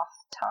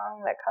moth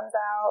tongue that comes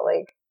out,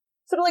 like,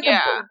 sort of like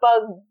a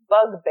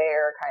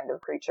bugbear kind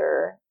of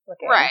creature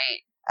looking.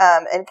 Right.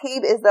 And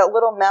Cabe is that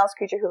little mouse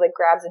creature who, like,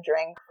 grabs a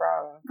drink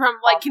from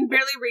like, can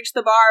barely reach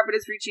the bar, but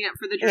is reaching up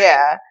for the drink.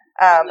 Yeah.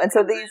 And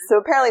so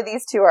apparently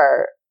these two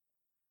are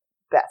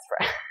best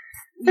friends.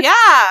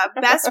 Yeah,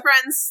 best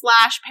friends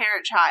 /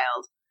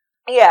 parent-child.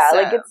 Yeah, so.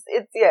 Like,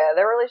 it's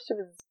their relationship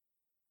is,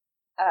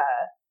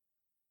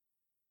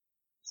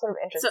 sort of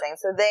interesting.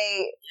 So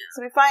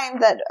we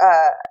find that,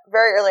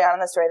 very early on in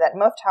the story that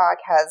Muftak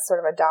has sort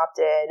of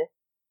adopted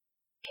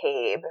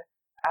Cabe.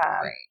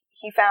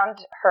 He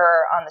found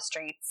her on the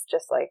streets,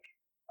 just, like,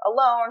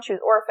 alone. She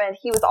was orphaned.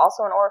 He was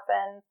also an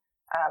orphan.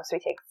 So he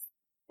takes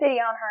pity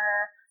on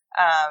her,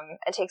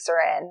 and takes her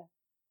in.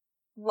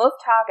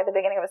 Muftak, at the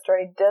beginning of the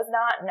story, does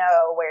not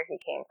know where he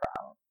came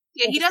from.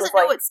 Yeah, he doesn't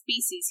know what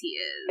species he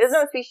is. He doesn't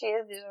know what species he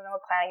is. He doesn't know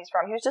what planet he's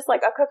from. He was just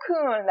like a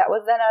cocoon that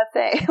was then a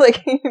thing.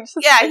 Like,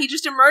 he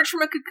just emerged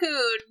from a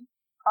cocoon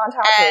on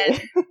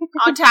Tatooine.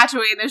 On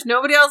Tatooine, there's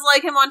nobody else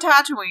like him on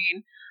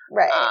Tatooine.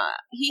 Right.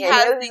 He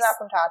he's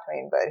not from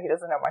Tatooine, but he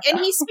doesn't know much. And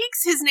he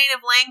speaks his native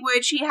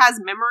language. He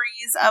has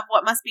memories of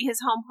what must be his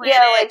home planet.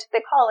 Yeah, like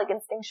they call it, like,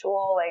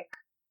 instinctual, like,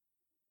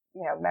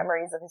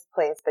 memories of his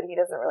place, but he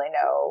doesn't really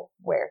know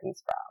where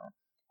he's from.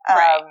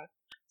 Right.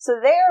 So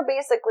they're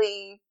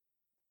basically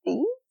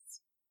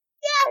thieves?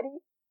 Yeah.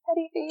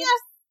 Petty thieves? Yeah,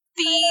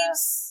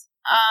 thieves.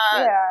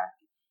 Yeah.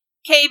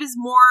 Cabe is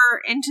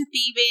more into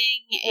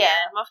thieving,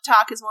 and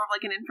Muftak is more of,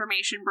 like, an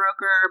information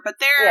broker, but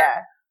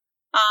they're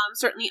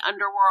certainly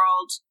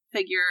underworld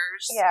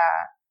figures.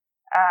 Yeah.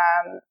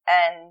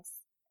 And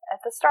at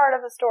the start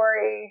of the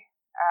story,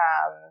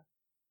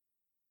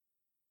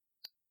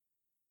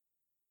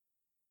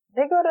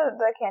 they go to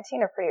the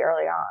cantina pretty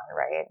early on,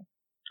 right?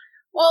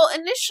 Well,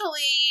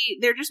 initially,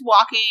 they're just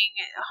walking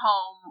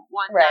home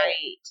one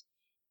night,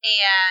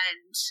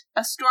 and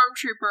a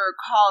stormtrooper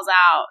calls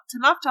out to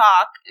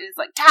Muftak and is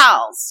like,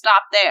 "Tals,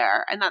 stop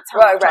there." And that's how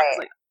Muftak's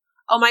like,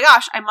 "Oh my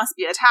gosh, I must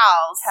be a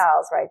Tals."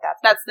 Tals, right.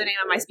 That's the name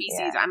of my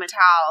species. Yeah. I'm a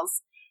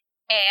Tals.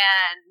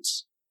 And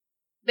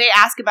they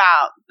ask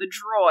about the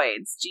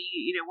droids.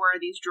 Where are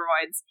these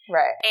droids?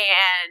 Right.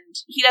 And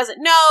he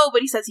doesn't know,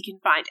 but he says he can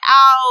find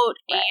out,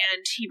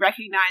 and he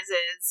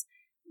recognizes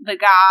the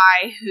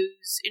guy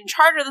who's in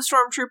charge of the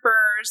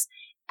stormtroopers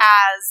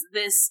as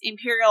this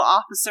Imperial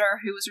officer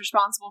who was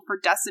responsible for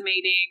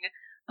decimating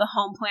the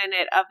home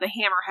planet of the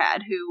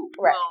Hammerhead, who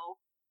will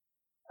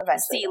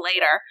eventually see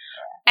later.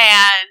 Yeah.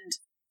 And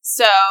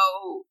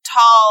so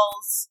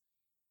Talz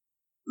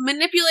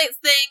manipulates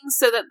things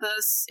so that the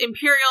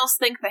Imperials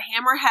think the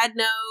Hammerhead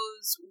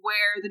knows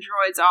where the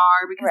droids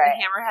are, because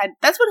the Hammerhead,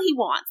 that's what he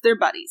wants. They're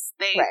buddies.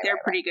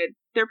 They're pretty good.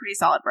 They're pretty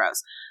solid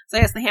bros. So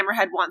I guess the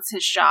Hammerhead wants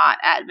his shot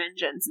at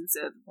vengeance, and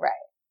so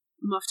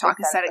Muftak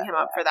is setting him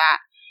up for that.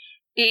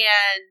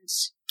 And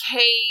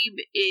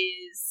Cabe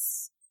is...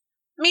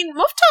 I mean,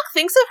 Muftak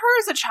thinks of her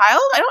as a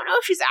child. I don't know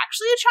if she's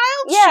actually a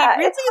child. Yeah,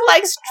 she really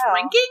likes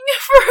drinking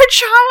for a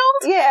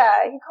child.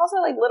 Yeah, he calls her,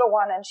 like, little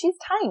one, and she's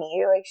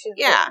tiny. Like, she's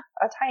a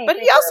tiny But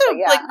he also,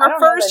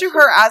 refers to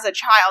her as a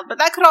child. But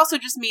that could also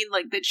just mean,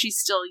 like, that she's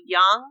still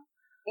young.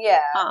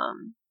 Yeah.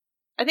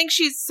 I think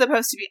she's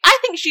supposed to be... I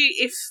think she...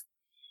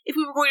 If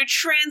we were going to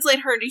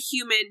translate her into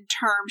human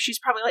terms, she's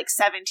probably, like,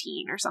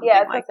 17 or something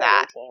like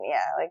that. 17,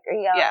 yeah. Like, a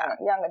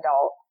young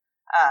adult.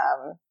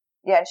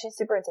 And she's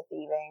super into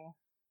thieving.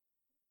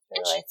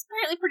 And she's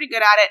apparently pretty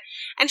good at it.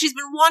 And she's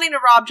been wanting to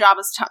rob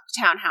Jabba's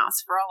townhouse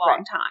for a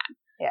long time.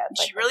 Yeah,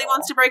 she really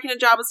wants to break into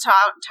Jabba's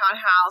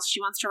townhouse. She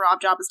wants to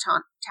rob Jabba's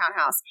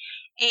townhouse.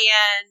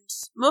 And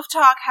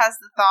Muftak has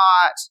the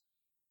thought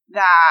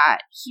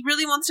that he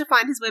really wants to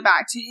find his way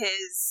back to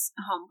his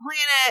home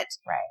planet.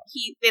 Right.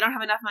 They don't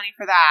have enough money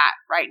for that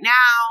right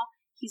now.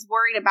 He's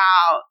worried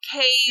about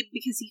Cabe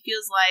because he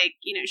feels like,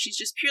 she's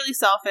just purely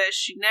selfish.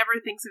 She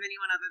never thinks of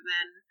anyone other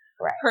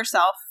than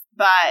herself.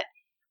 But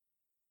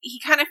he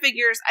kind of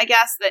figures, I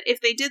guess, that if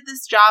they did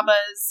this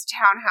Jabba's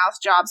townhouse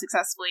job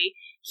successfully,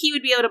 he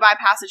would be able to buy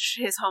passage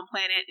to his home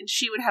planet, and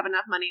she would have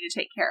enough money to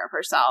take care of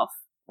herself.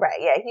 Right,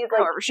 yeah. He's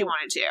however she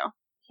wanted to.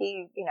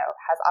 He,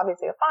 has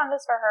obviously a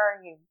fondness for her.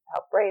 He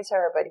helped raise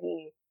her, but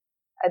he,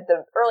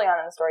 early on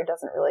in the story,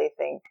 doesn't really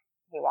think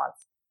he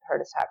wants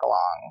her to tag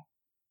along.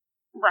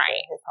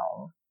 Right. To his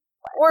home.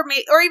 Or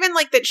even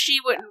like that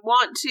she wouldn't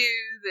want to,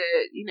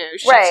 that,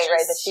 she's right,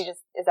 that she just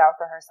is out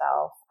for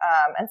herself.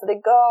 And so they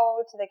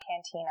go to the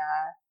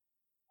cantina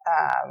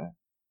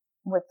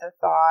with the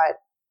thought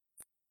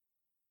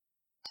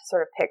to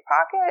sort of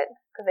pickpocket,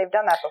 because they've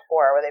done that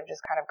before, where they've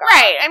just kind of gone...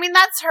 Right, I mean,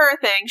 that's her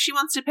thing. She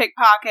wants to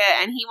pickpocket,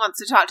 and he wants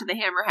to talk to the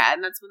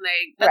Hammerhead, and that's when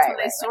they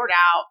sort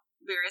out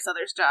various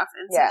other stuff.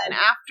 And so then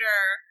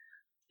after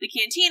the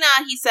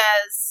cantina, he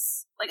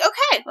says... like,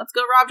 okay, let's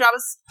go rob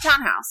Jabba's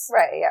townhouse.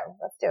 Right, yeah,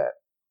 let's do it.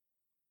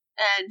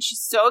 And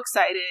she's so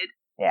excited.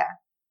 Yeah.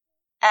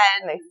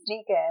 And they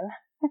sneak in.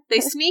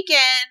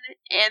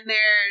 And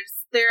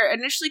they're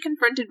initially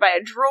confronted by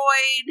a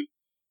droid,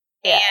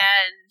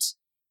 and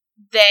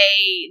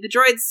the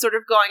droid's sort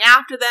of going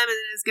after them and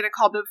is going to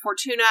call Bib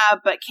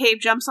Fortuna, but Cabe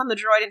jumps on the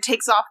droid and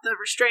takes off the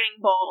restraining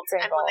bolt.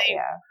 When they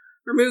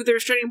remove the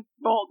restraining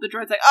bolt, the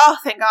droid's like, oh,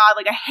 thank God,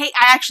 like, I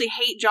actually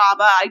hate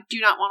Jabba. I do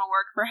not want to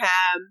work for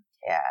him.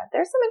 Yeah,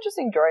 there's some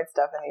interesting droid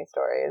stuff in these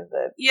stories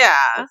that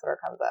sort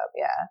of comes up.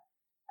 Yeah,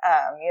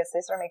 yes,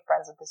 they sort of make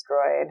friends with this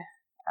droid.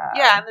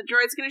 And the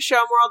droid's going to show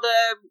him where all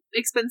the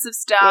expensive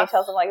stuff. Yeah, he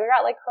tells them, like, we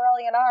got, like,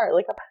 Corellian art,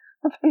 like, up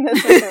in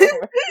this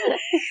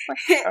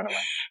room.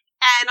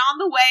 And on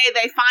the way,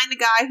 they find the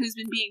guy who's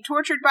been being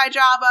tortured by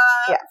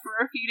Jabba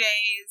for a few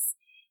days,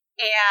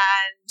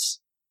 and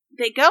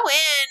they go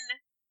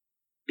in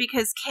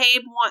because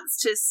Cabe wants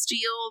to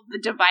steal the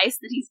device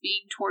that he's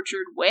being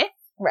tortured with.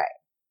 Right.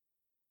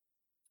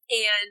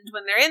 And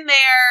when they're in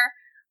there,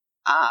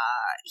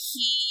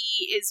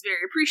 he is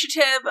very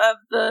appreciative of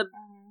the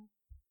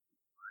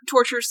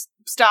torture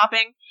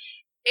stopping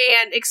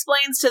and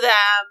explains to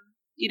them,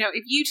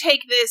 if you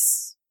take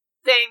this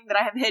thing that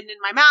I have hidden in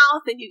my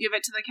mouth and you give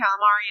it to the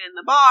Calamarian in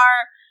the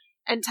bar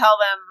and tell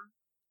them,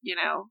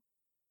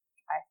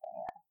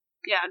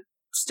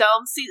 tell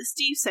them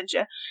Steve sent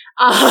you,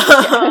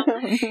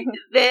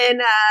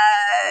 then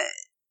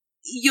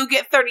you'll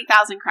get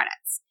 30,000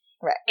 credits.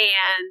 Right.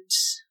 And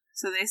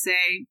so they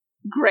say,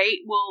 great,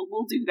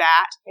 we'll do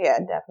that. Yeah,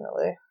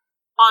 definitely.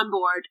 On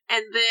board.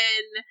 And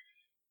then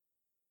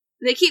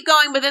they keep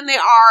going, but then they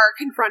are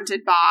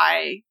confronted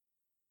by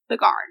the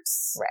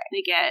guards. Right.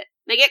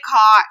 They get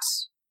caught,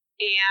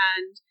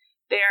 and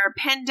they're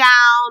pinned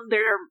down,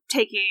 they're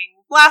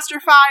taking blaster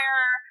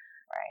fire.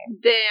 Right.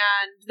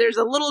 Then there's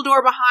a little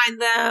door behind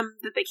them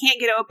that they can't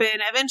get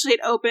open. Eventually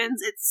it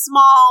opens. It's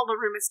small, the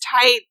room is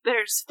tight,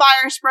 there's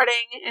fire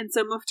spreading, and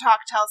so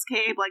Muftak tells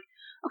Cabe, like,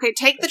 okay,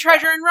 take the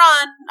treasure and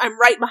run. I'm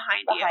right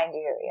behind you. Behind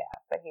you, yeah.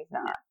 But he's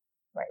not. Yeah.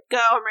 Right.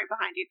 Go, I'm right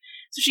behind you.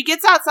 So she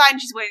gets outside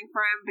and she's waiting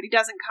for him, but he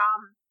doesn't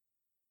come.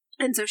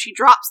 And so she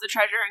drops the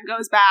treasure and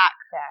goes back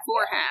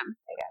for him.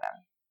 They get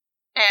him.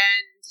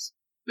 And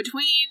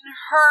between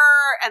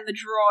her and the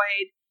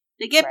droid,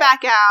 they get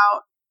back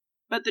out,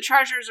 but the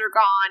treasures are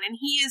gone, and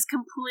he is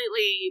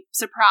completely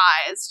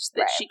surprised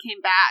that she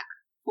came back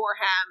for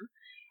him.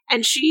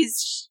 And she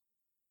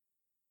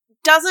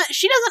doesn't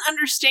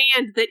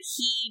understand that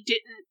he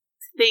didn't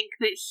think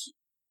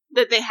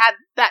that they had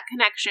that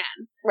connection.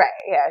 Right,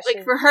 yeah.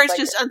 Like, for her, it's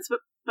just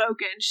unspoken.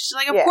 She's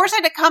like, of course I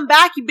had to come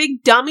back, you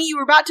big dummy. You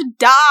were about to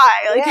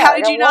die. Like, how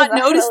did you not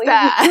notice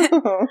that?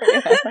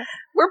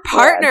 We're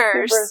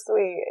partners. Yeah, super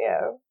sweet,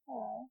 yeah.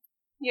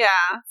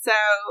 Yeah, so,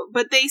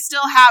 but they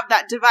still have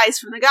that device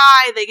from the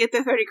guy. They get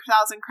their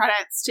 30,000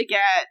 credits to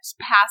get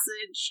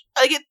passage.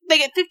 They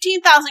get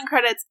 15,000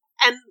 credits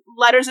and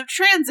letters of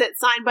transit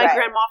signed by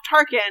Grand Moff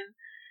Tarkin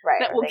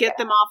that will get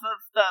them off of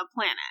the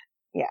planet.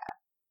 Yeah.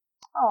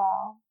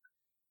 Aww.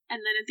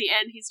 And then at the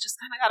end, he's just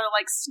kind of got her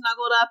like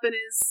snuggled up in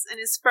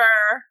his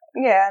fur.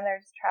 Yeah, and they're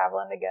just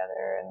traveling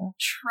together and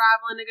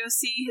traveling to go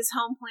see his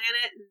home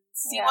planet and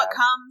see what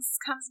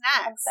comes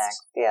next.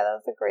 Yeah,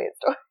 that was a great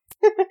story.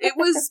 It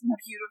was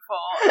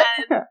beautiful,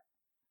 and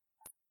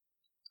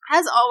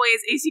as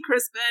always, AC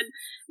Crispin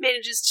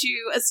manages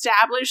to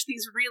establish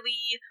these really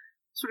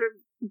sort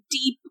of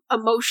deep,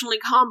 emotionally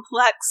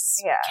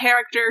complex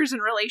characters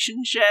and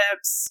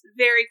relationships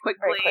very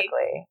quickly.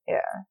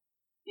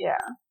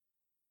 Yeah.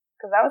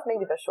 Because that was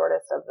maybe the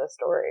shortest of the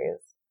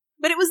stories.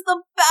 But it was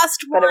the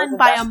best one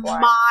by a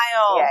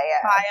mile.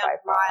 Yeah. By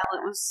a mile.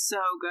 It was so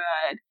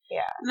good.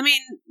 Yeah. I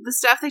mean, the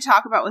stuff they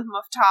talk about with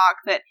Moff Talk,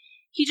 that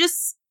he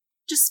just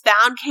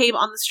found Cabe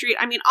on the street.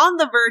 I mean, on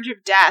the verge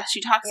of death.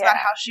 She talks about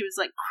how she was,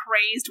 like,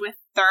 crazed with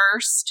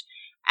thirst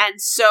and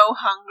so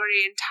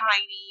hungry and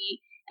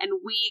tiny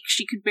and weak.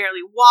 She could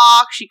barely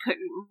walk. She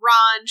couldn't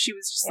run. She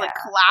was just, like,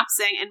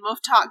 collapsing. And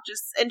Moff Talk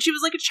and she was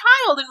like a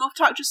child, and Moff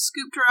Talk just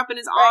scooped her up in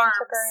his arms.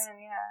 Took her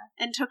in,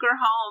 and took her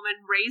home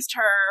and raised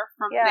her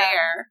from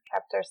there.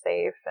 Kept her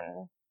safe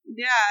and...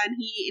 Yeah, and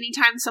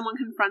anytime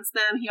someone confronts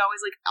them, he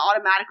always, like,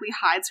 automatically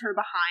hides her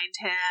behind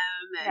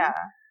him. And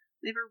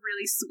they have a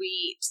really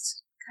sweet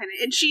kind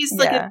of... And she's,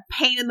 like, a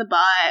pain in the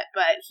butt,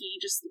 but he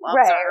just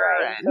loves her.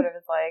 Right. And sort of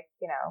is like,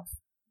 you know...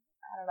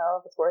 I don't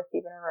know if it's worth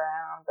keeping her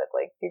around, but,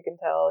 like, you can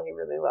tell he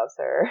really loves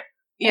her.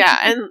 Yeah,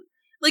 and,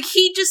 like,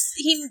 he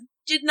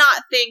did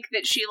not think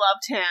that she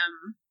loved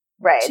him,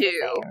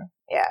 too.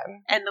 Yeah.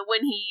 And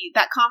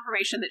that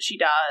confirmation that she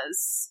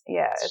does.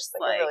 Yeah, it's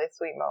like a really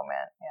sweet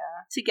moment,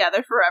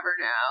 Together forever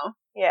now.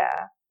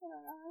 Yeah.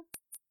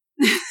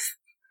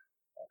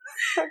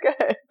 So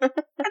good.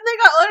 And they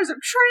got letters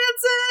of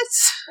transit!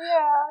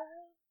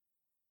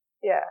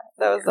 Yeah,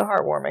 that was a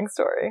heartwarming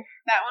story.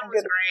 That one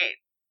was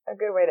great. A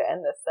good way to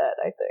end this set,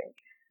 I think.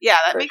 Yeah,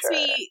 that makes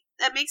me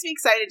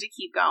excited to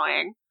keep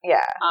going.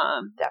 Yeah,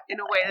 definitely. In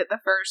a way that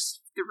the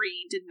first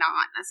three did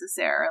not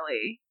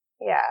necessarily.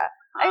 Yeah,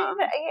 I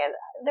mean,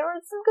 there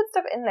was some good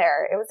stuff in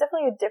there. It was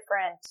definitely a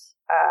different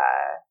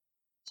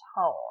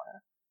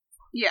tone.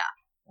 Yeah.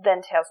 Than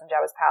Tales from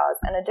Jabba's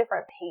Palace, and a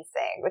different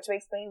pacing, which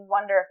makes me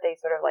wonder if they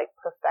sort of like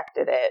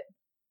perfected it.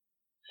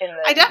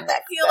 I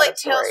definitely feel like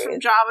Tales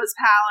from Jabba's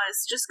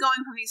Palace, just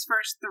going from these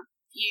first four.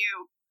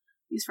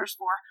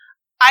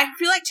 I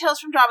feel like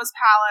Tales from Jabba's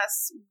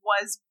Palace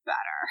was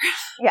better.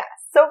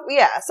 So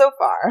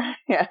far.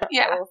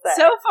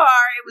 So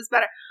far it was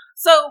better.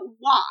 So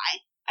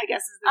why, I guess,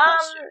 is the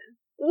question.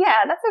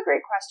 Yeah, that's a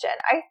great question.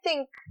 I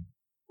think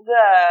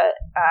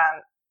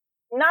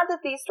not that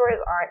these stories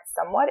aren't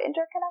somewhat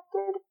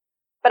interconnected,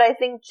 but I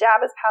think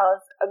Jabba's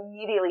Palace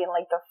immediately in,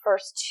 like, the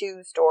first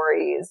two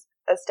stories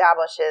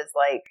establishes,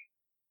 like,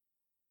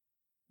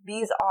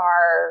 these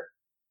are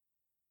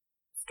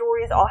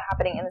stories all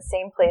happening in the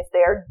same place.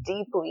 They are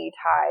deeply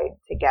tied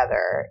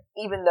together,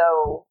 even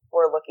though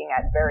we're looking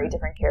at very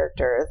different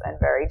characters and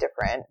very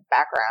different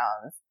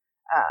backgrounds.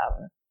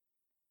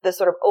 The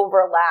sort of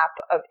overlap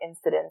of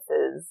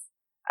incidences.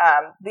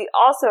 I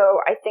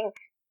think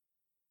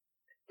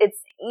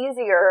it's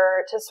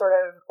easier to sort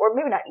of, or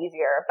maybe not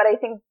easier, but I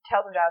think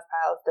Tales from Jabba's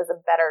Palace does a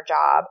better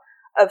job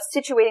of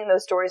situating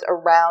those stories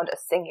around a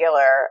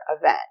singular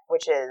event,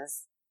 which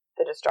is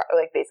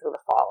basically the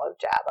fall of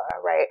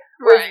Jabba, right?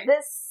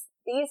 Whereas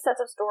these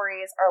sets of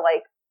stories are,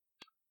 like,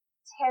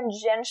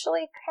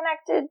 tangentially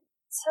connected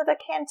to the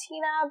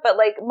cantina, but,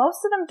 like,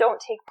 most of them don't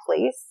take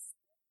place,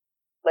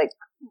 like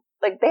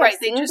they have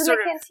scenes in the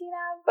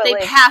cantina, but they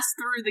pass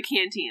through the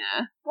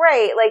cantina.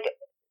 Right, like,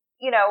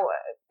 you know,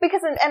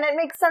 because, and it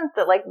makes sense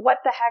that, like,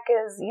 what the heck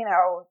is, you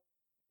know,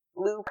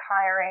 Luke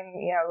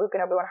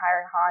and Obi-Wan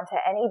hiring Han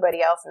to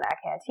anybody else in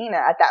that cantina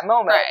at that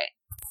moment? Right.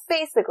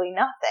 Basically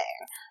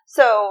nothing.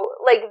 So,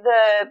 like,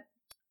 the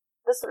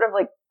sort of,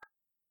 like,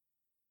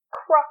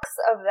 crux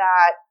of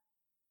that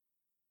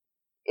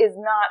is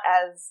not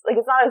as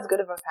good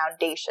of a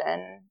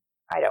foundation,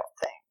 I don't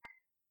think.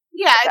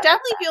 Yeah, it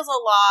definitely feels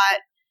a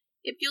lot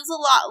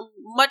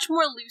much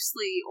more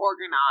loosely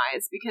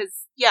organized,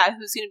 because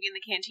who's going to be in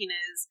the cantina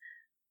is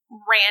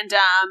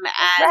random,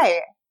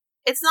 and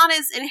it's not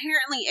as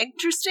inherently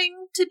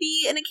interesting to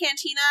be in a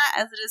cantina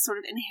as it is sort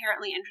of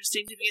inherently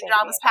interesting to be in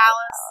Jabba's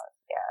Palace.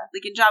 Yeah.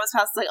 Like, in Jabba's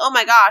Palace, it's like, oh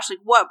my gosh, like,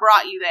 what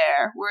brought you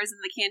there? Whereas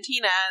in the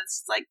cantina,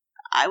 it's just like,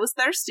 I was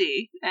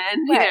thirsty,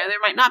 and, you know,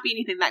 there might not be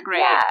anything that great.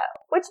 Yeah,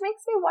 which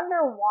makes me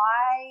wonder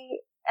why,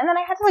 and then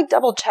I had to, like,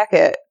 double check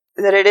it,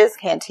 that it is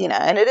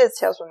Cantina, and it is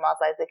Tales from Mos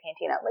Eisley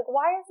Cantina. Like,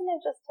 why isn't it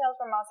just Tales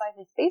from Mos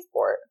Eisley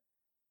Spaceport?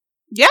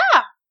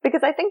 Yeah!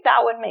 Because I think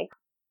that would make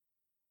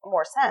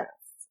more sense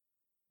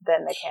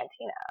than the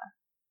cantina.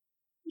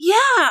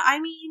 Yeah, I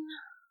mean,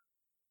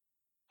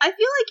 I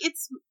feel like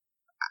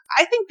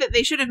I think that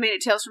they should have made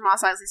it Tales from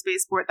Mos Eisley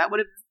Spaceport. That would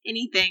have,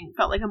 anything,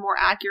 felt like a more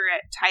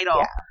accurate title.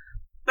 Yeah.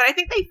 But I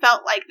think they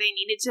felt like they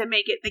needed to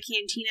make it the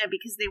cantina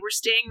because they were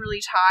staying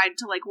really tied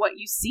to, like, what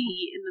you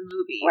see in the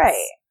movies.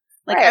 Right.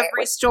 Like,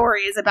 every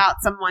story is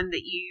about someone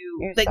that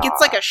that gets,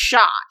 like, a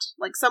shot.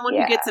 Like, someone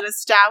who gets an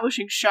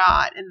establishing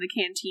shot in the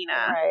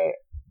cantina. Right.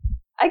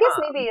 I guess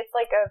maybe it's,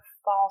 like, a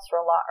false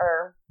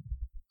or,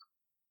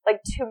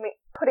 like,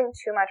 putting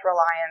too much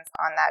reliance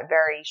on that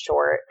very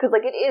short, because,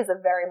 like, it is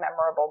a very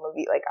memorable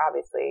movie, like,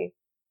 obviously,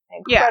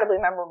 an incredibly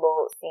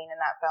memorable scene in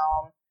that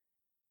film,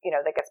 you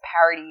know, that gets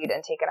parodied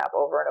and taken up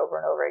over and over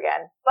and over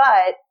again.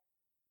 But,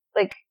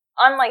 like,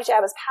 unlike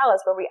Jabba's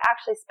Palace, where we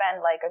actually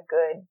spend, like, a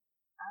good,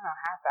 I don't know,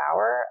 half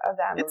hour of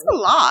that movie. It's a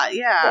lot,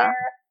 yeah.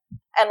 There.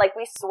 And, like,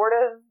 we sort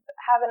of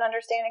have an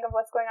understanding of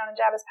what's going on in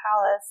Jabba's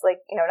Palace.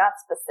 Like, you know, not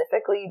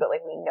specifically, but,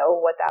 like, we know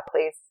what that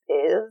place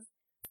is.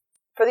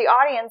 For the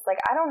audience, like,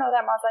 I don't know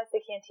that Mos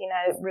Eisley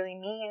Cantina really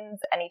means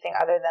anything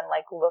other than,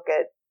 like, look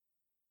at,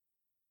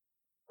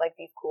 like,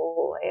 these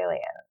cool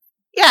aliens.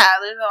 Yeah,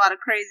 there's a lot of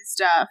crazy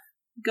stuff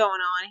going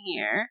on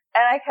here.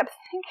 And I kept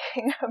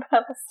thinking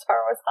about the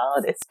Star Wars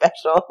Holiday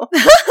Special.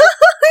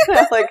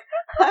 Like,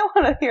 I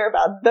want to hear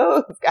about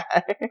those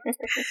guys.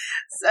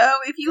 So,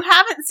 if you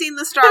haven't seen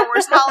the Star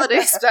Wars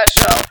Holiday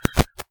Special,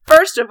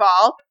 first of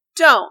all,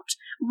 don't.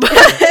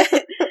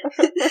 But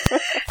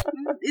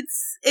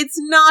it's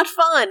not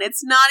fun.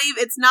 It's not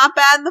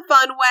bad in the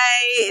fun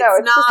way.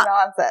 It's not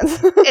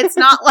nonsense. It's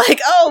not like,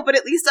 oh, but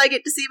at least I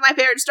get to see my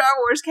favorite Star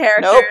Wars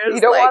characters. Nope,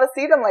 you don't want to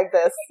see them like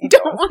this. You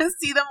don't want to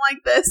see them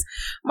like this.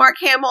 Mark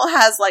Hamill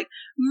has like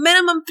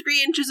minimum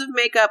 3 inches of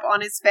makeup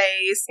on his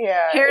face.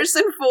 Yeah.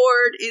 Harrison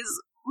Ford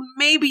is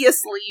maybe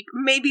asleep,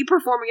 maybe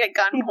performing at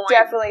gunpoint. He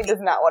definitely does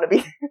not want to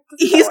be.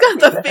 He's got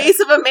the face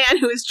of a man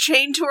who is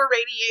chained to a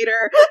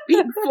radiator,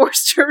 being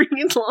forced to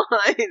read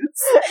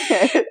lines.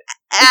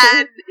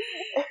 And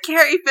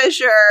Carrie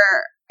Fisher,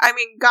 I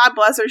mean, God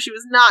bless her, she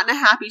was not in a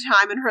happy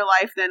time in her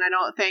life then, I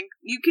don't think.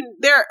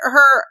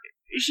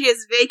 She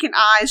has vacant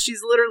eyes.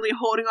 She's literally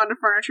holding onto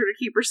furniture to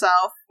keep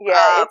herself.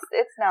 Yeah,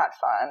 it's not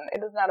fun.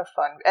 It is not a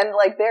fun, and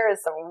like there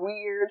is some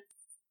weird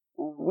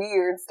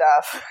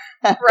stuff.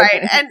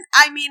 Right. And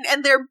I mean,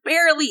 and they're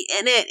barely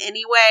in it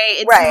anyway.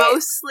 It's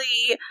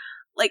mostly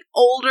like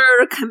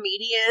older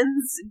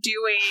comedians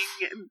doing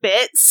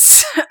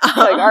bits.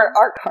 Like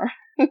Art Carney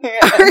and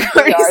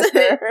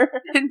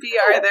B.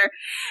 Arthur.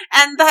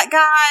 And that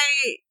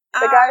guy...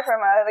 The guy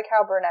from the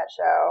Cal Burnett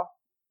show.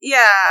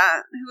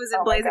 Yeah, who was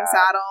in Blazing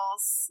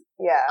Saddles.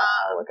 Yeah,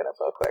 I'll look it up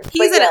real quick.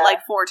 He's in it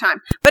like 4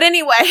 times. But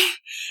anyway,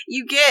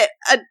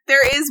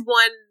 there is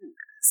one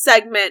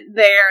segment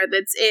there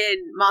that's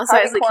in Mos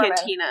Eisley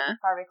Cantina.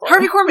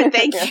 Harvey Korman,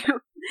 thank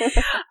you.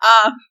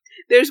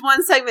 There's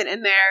one segment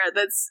in there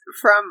that's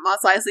from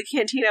Mos Eisley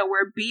Cantina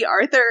where B.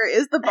 Arthur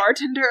is the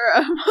bartender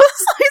of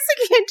Mos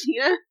Eisley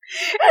Cantina,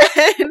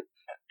 and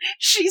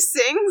she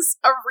sings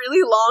a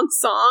really long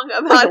song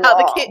about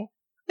how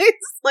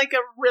it's like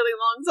a really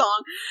long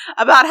song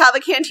about how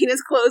the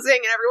cantina's closing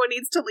and everyone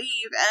needs to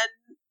leave,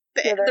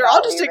 and they're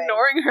all just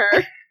ignoring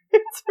her.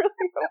 It's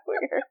really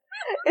weird.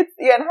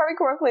 And Harvey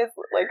Korman plays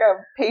like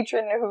a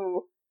patron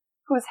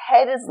whose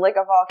head is like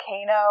a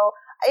volcano.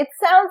 It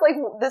sounds like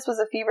this was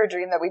a fever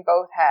dream that we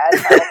both had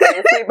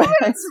simultaneously, but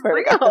it's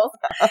real.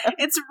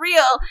 It's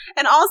real.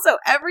 And also,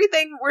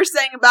 everything we're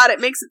saying about it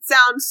makes it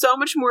sound so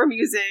much more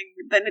amusing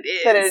than it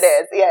is.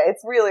 Yeah,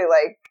 it's really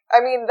like, I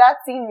mean,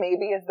 that scene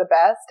maybe is the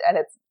best, and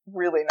it's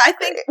really not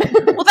great.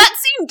 Well, that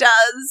scene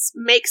does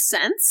make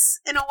sense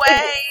in a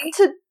way.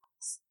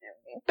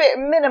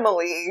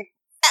 Minimally.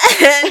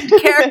 And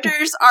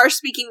characters are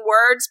speaking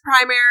words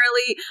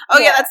primarily.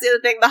 Yeah, that's the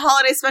other thing. The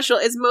holiday special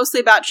is mostly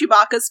about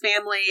Chewbacca's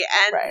family,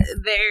 and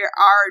they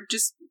are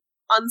just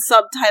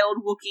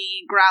unsubtitled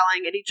Wookiee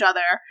growling at each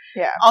other.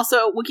 Yeah.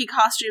 Also, Wookiee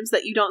costumes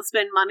that you don't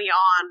spend money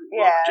on.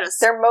 Yeah,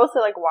 they're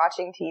mostly like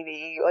watching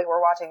TV. Like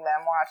we're watching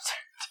them watch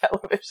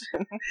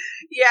television.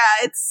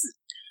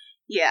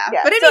 Yeah.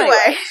 But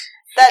anyway.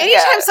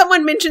 Anytime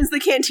someone mentions the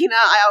cantina,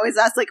 I always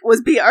ask, like, was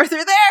B. Arthur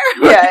there?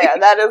 Yeah,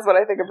 that is what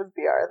I think of as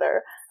B.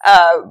 Arthur.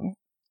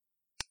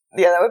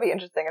 That would be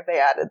interesting if they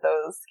added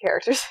those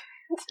characters.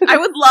 I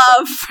would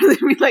love for them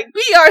to be like,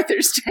 B.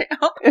 Arthur's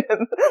Tale.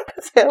 The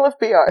Tale of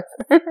B.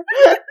 Arthur.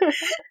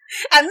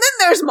 And then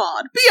there's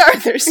Maude, B.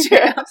 Arthur's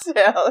Tale.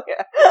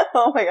 Yeah.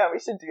 Oh my god, we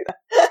should do that.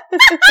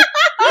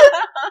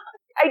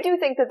 I do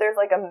think that there's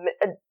like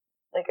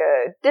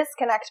a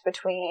disconnect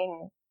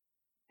between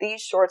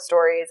these short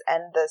stories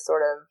and the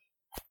sort of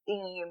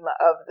theme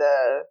of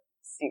the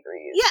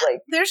series. Yeah,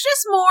 there's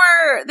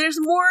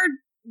more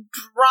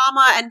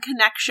drama and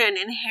connection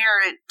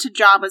inherent to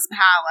Jabba's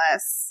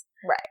palace,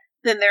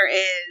 than there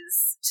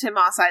is to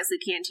Mos Eisley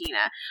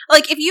Cantina.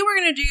 Like, if you were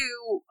going to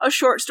do a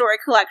short story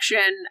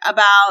collection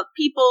about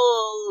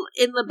people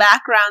in the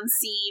background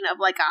scene of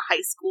like a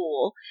high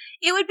school,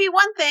 it would be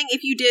one thing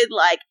if you did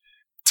like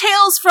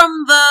tales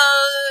from the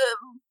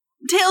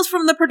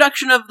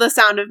production of The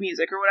Sound of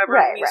Music or whatever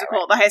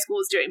musical the high school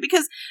is doing,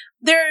 because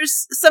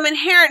there's some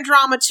inherent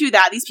drama to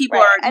that. These people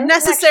are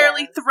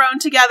necessarily thrown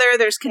together.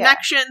 There's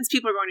connections.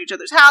 People are going to each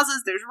other's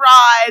houses. There's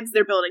rides.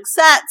 They're building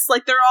sets.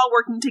 Like, they're all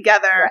working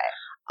together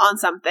on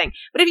something.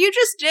 But if you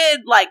just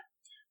did, like,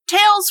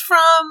 Tales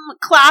from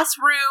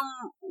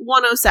Classroom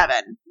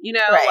 107, you know,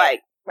 right.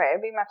 Right,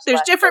 it'd be much there's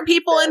less different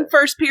people in cohesive.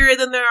 first period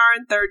than there are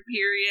in third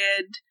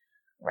period.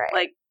 Right.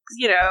 Like,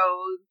 you know,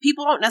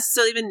 people don't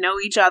necessarily even know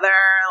each other.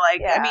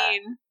 Like, Yeah. I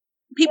mean,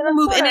 people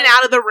move in and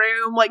out of the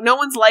room. Like, no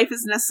one's life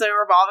is necessarily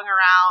revolving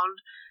around,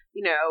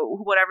 you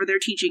know, whatever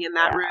they're teaching in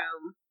that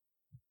room.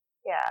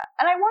 Yeah.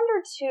 And I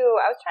wonder, too,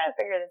 I was trying to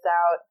figure this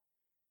out,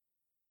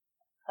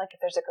 like, if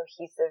there's a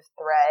cohesive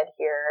thread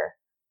here.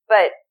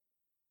 But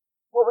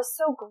what was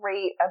so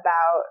great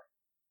about,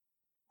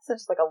 this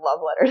is just like a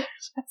love letter.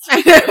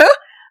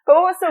 But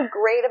what was so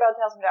great about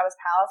Tales from Jabba's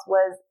Palace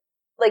was,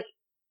 like,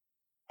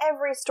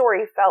 every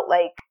story felt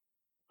like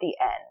the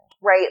end,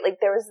 right?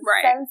 Like, there was a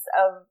sense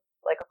of,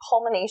 like, a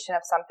culmination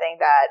of something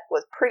that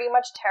was pretty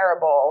much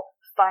terrible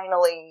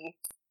finally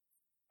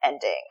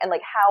ending. And,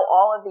 like, how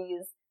all of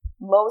these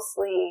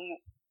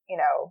mostly, you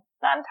know,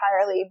 not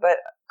entirely,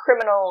 but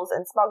criminals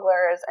and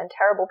smugglers and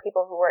terrible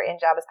people who were in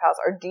Jabba's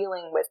palace are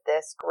dealing with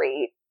this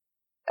great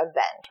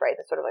event, right?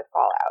 This sort of, like,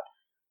 fallout.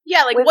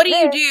 Yeah, like, what do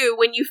you do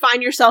when you find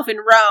yourself in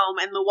Rome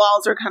and the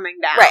walls are coming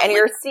down? Right, and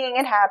you're seeing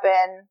it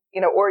happen, you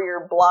know, or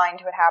you're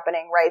blind to it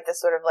happening, right? This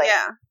sort of, like,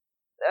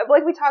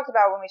 like we talked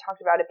about when we talked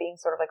about it being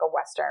sort of like a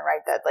Western, right?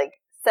 That, like,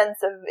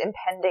 sense of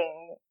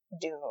impending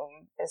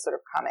doom is sort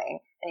of coming,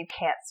 and you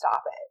can't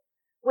stop it.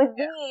 With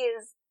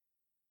these,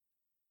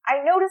 I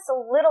noticed a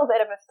little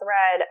bit of a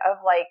thread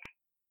of, like,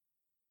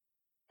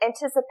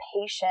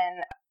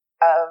 anticipation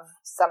of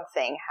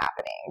something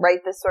happening,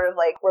 right? This sort of,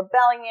 like,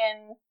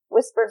 rebellion,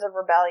 whispers of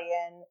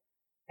rebellion,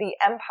 the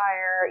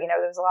Empire, you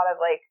know, there's a lot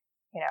of, like,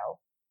 you know,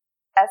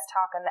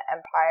 S-talk in the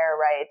Empire,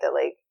 right? That,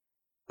 like,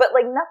 but,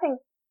 like, nothing,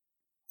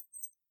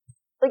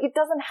 like, it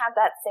doesn't have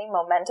that same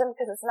momentum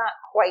because it's not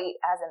quite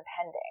as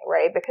impending,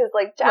 right? Because,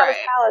 like, Jabba's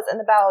Palace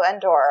and the Battle of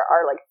Endor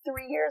are, like,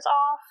 3 years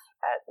off,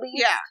 at least.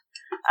 Yeah.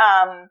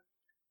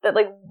 That,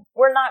 like,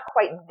 we're not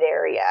quite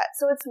there yet.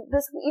 So it's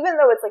this,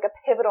 even though it's, like, a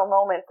pivotal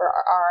moment for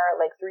our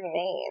like, 3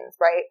 mains,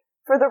 right?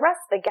 For the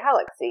rest of the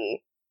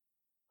galaxy,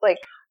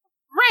 like...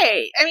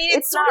 Right. I mean,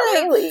 it's not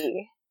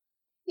really.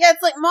 Yeah,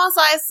 it's like Mos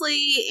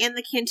Eisley and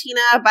the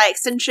Cantina, by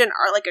extension,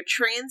 are like a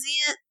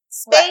transient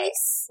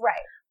space.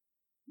 Right.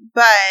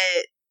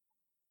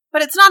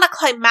 But it's not a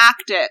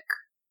climactic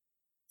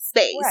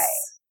space.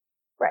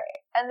 Right.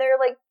 And they're,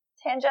 like,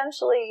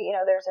 tangentially, you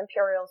know, there's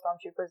Imperial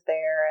stormtroopers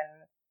there,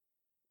 and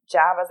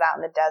Jabba's out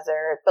in the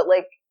desert, but,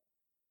 like,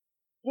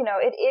 you know,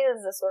 it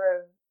is a sort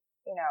of,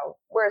 you know,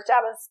 whereas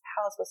Jabba's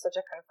palace was such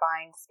a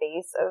confined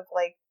space of,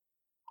 like,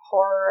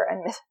 horror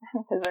and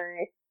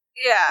misery.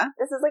 Yeah.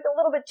 This is, like, a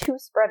little bit too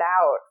spread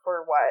out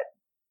for what?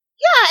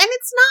 Yeah, and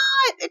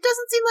it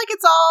doesn't seem like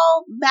it's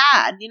all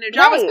bad. You know,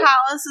 Jabba's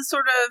palace is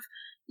sort of,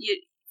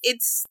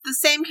 it's the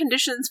same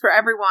conditions for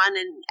everyone,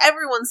 and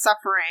everyone's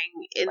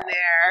suffering in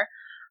there.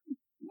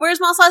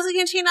 Whereas Mos Eisley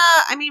Cantina,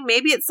 I mean,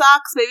 maybe it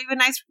sucks, maybe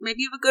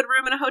you have a good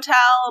room in a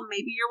hotel,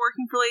 maybe you're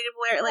working for Lady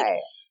Valyria,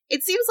 like,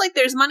 it seems like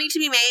there's money to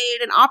be made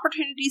and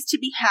opportunities to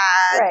be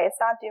had. Right, it's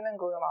not doom and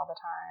gloom all the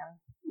time.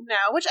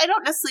 No, which I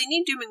don't necessarily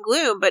need doom and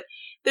gloom, but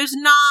there's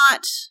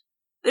not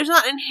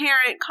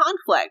inherent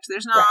conflict.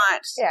 There's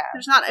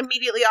not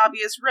immediately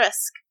obvious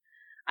risk.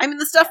 I mean,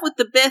 the stuff with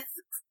the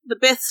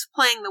Biths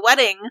playing the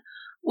wedding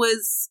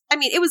was, I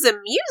mean, it was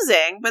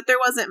amusing, but there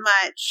wasn't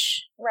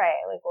much.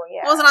 Right, like, well,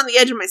 yeah. I wasn't on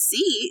the edge of my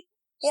seat.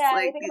 Yeah,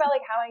 like, you think about,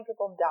 like, how many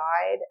people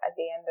died at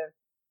the end of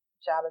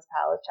Jabba's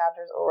palace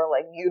chapters, or were,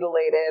 like,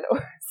 mutilated,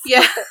 or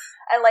something.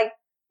 And, like,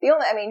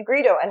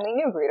 Greedo, and we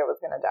knew Greedo was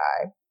gonna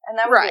die. And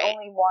that was the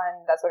only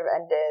one that sort of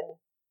ended,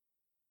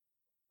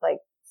 like,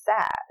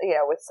 sad, you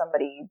know, with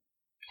somebody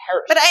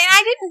perishing. But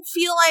I didn't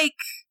feel like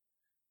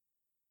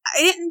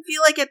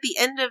at the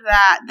end of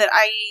that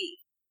I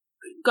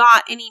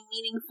got any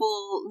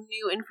meaningful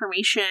new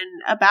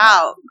information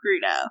about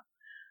Greedo.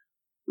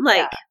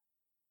 Like,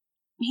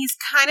 he's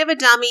kind of a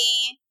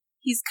dummy.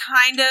 He's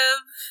kind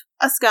of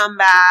a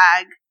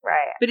scumbag.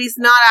 Right. But he's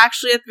not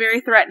actually a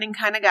very threatening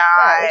kind of guy.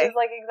 Yeah, which is,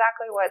 like,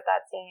 exactly what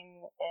that scene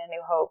in A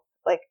New Hope,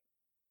 like,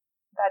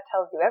 that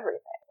tells you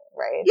everything,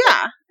 right?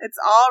 Yeah, it's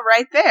all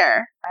right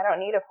there. I don't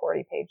need a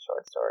 40-page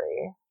short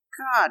story.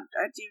 God,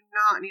 I do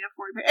not need a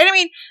 40-page. And I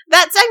mean,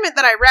 that segment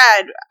that I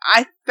read,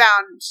 I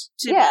found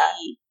to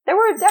be there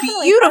were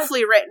definitely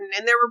beautifully written,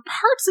 and there were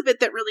parts of it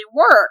that really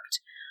worked.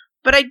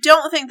 But I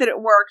don't think that it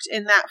worked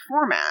in that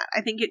format.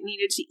 I think it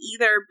needed to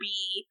either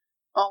be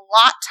a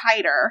lot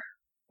tighter,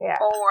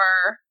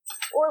 or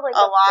like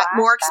a lot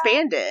more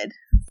expanded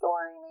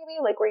story,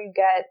 maybe, like where you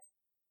get,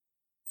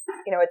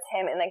 you know, it's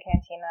him in the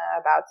cantina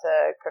about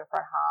to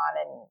confront Han,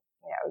 and,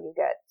 you know, you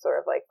get sort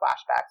of like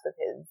flashbacks of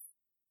his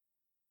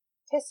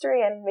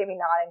history, and maybe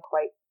not in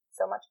quite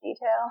so much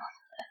detail.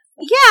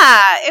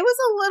 Yeah, it was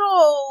a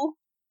little.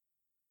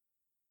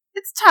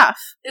 It's tough.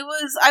 It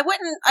was. I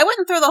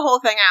wouldn't throw the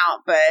whole thing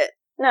out, but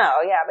no,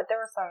 yeah, but there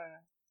were some.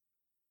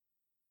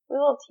 It was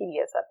a little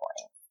tedious at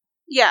points.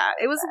 Yeah,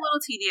 it was a little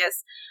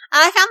tedious,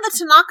 and I found the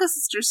Tanaka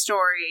sister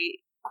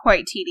story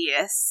quite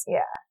tedious.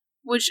 Yeah,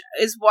 which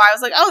is why I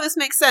was like, oh, this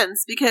makes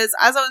sense. Because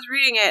as I was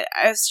reading it,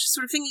 I was just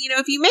sort of thinking,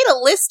 if you made a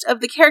list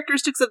of the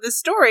characteristics of this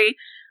story,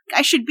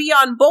 I should be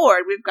on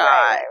board. We've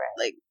got,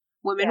 like,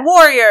 women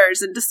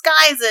warriors and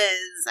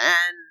disguises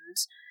and,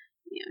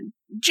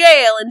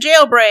 jail and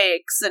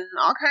jailbreaks and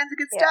all kinds of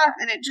good stuff.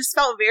 And it just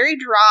felt very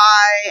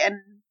dry and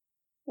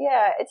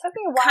it took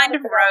me a while kind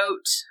of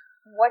rote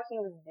what he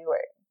was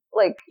doing.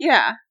 Like,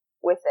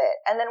 with it.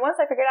 And then once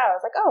I figured it out, I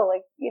was like, oh,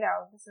 like,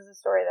 this is a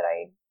story that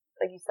I,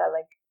 like you said,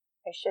 like,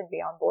 I should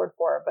be on board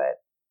for, but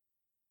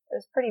it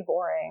was pretty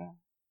boring.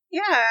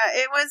 Yeah,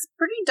 it was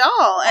pretty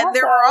dull. And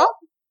there were all...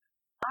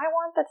 I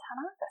want the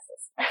Tanaka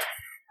sisters.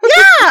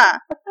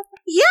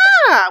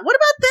 Yeah! What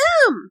about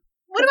them?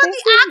 What about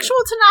the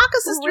actual Tanaka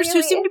sisters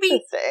really who seem to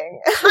be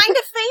kind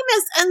of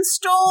famous and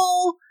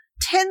stole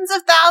tens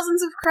of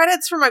thousands of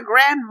credits from a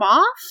Grand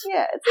Moff?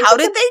 Yeah. How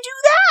did they do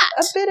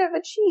that? A bit of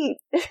a cheat.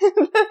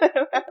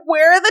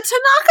 Where are the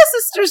Tanaka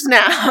sisters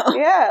now?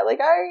 Yeah, like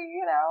I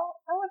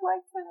would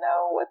like to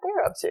know what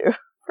they're up to.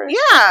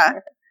 Yeah.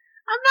 Sure.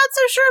 I'm not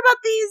so sure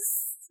about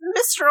these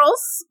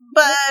Mistrals,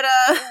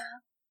 but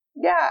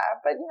yeah,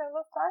 but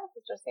those Tanaka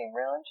sisters seem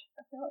real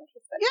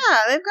interesting.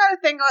 Yeah, they've got a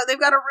thing. They've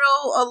got a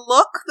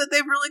look that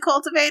they've really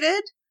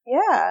cultivated.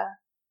 Yeah.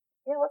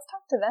 Yeah, let's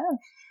talk to them.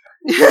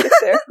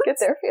 Get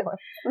their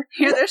feelings.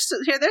 Hear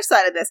their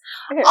side of this.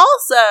 Okay.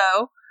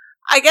 Also,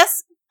 I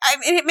guess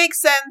it makes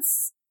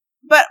sense,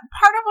 but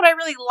part of what I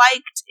really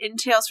liked in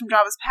Tales from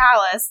Jabba's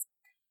Palace,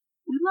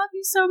 we love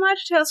you so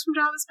much, Tales from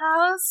Jabba's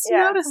Palace.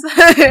 Yeah. Notice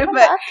that. Come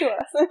back to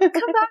us.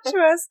 Come back to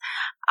us.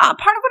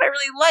 Part of what I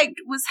really liked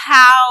was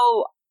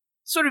how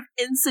sort of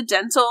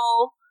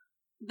incidental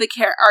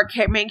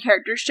our main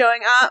characters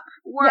showing up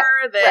were.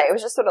 Yeah. That right. It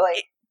was just sort of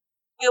like.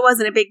 It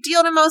wasn't a big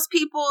deal to most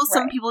people.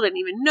 Some people didn't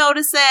even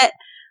notice it.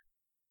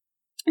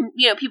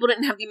 People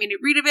didn't have the immediate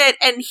read of it.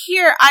 And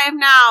here I have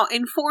now,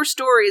 in 4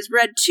 stories,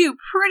 read 2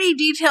 pretty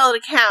detailed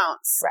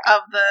accounts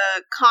of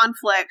the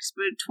conflict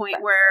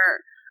between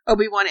where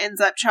Obi-Wan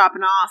ends up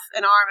chopping off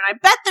an arm. And I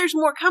bet there's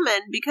more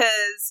coming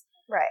because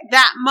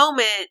that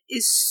moment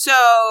is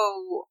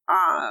so,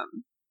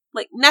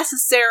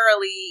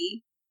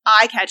 necessarily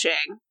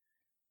eye-catching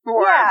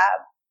for...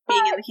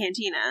 being in the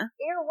cantina.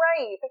 You're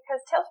right, because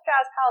Tales from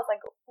Jabba's Palace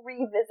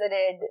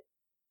revisited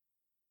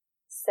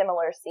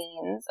similar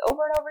scenes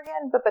over and over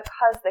again, but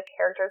because the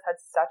characters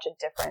had such a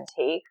different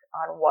take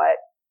on what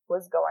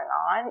was going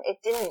on,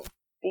 it didn't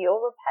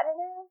feel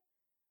repetitive.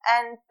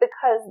 And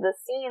because the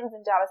scenes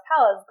in Jabba's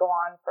Palace go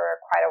on for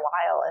quite a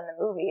while in the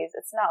movies,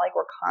 it's not like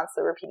we're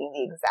constantly repeating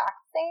the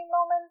exact same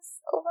moments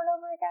over and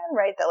over again,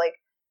 right? That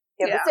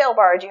you have the sail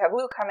barge, you have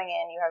Luke coming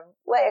in, you have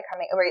Leia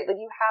coming in, right? Like,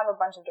 you have a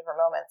bunch of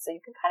different moments, so you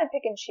can kind of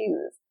pick and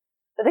choose.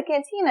 But the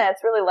cantina,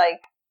 it's really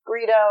like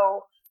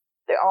Greedo,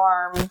 the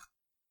arm,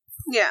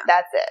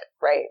 that's it,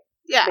 right?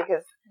 Yeah.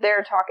 Because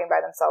they're talking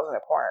by themselves in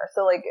a corner.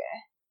 So,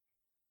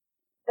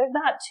 there's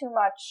not too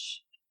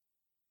much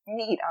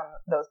meat on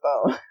those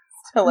bones.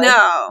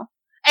 No.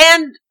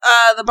 And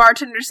the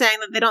bartender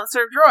saying that they don't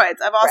serve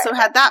droids. I've also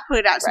had that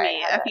put out to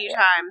me a few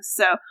times.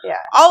 So,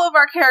 all of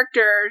our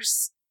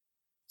characters...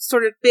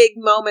 sort of big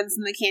moments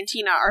in the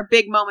cantina are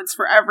big moments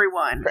for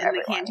everyone in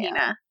the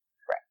cantina.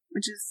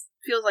 Which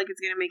feels like it's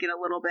going to make it a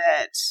little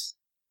bit...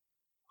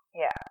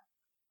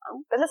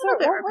 But this was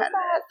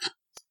repetitive.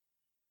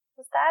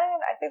 Was that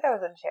in... I think that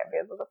was in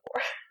Champions of the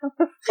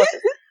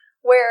Force.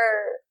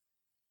 Where...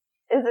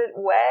 Is it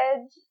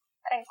Wedge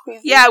and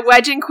Queezooks? Yeah,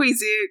 Wedge and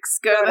Queezooks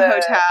go to the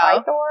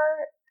hotel.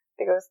 Ithor?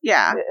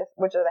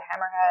 Which are the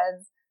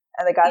Hammerheads.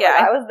 And the guy's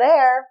I was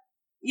there.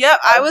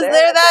 Yep, I was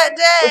there that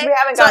day. Which we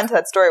haven't gotten to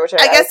that story, which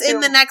I guess in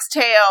the next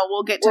tale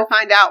we'll get to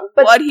find out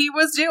what he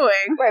was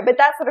doing. Right, but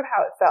that's sort of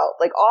how it felt.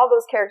 Like, all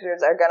those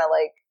characters are gonna,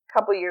 a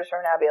couple years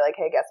from now be like,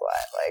 hey, guess what?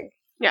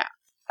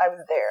 I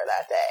was there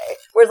that day.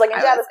 Whereas, in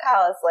Jabba's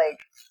Palace,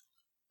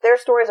 their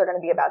stories are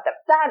gonna be about them.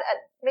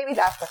 Maybe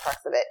that's the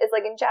crux of it. It's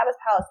in Jabba's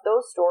Palace,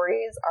 those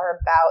stories are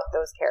about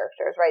those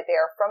characters, right? They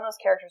are from those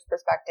characters'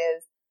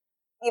 perspectives,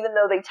 even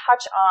though they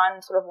touch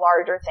on sort of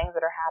larger things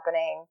that are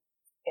happening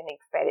in the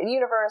expanded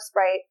universe,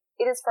 right?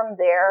 It is from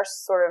their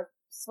sort of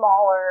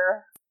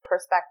smaller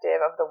perspective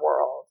of the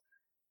world.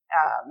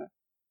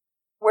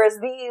 Whereas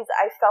these,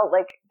 I felt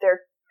like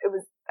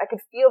I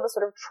could feel the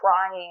sort of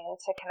trying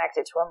to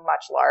connect it to a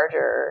much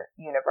larger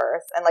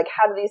universe. And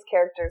how do these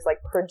characters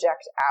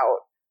project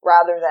out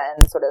rather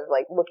than sort of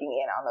looking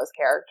in on those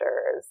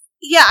characters?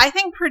 Yeah, I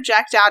think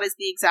project out is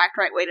the exact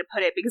right way to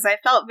put it, because I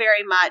felt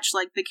very much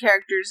like the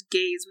character's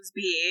gaze was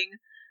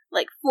being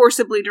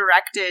forcibly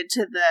directed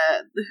to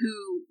the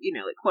who,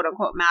 quote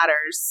unquote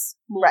matters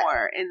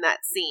more in that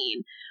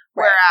scene.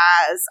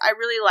 Whereas I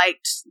really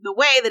liked the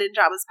way that in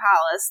Jabba's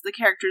Palace, the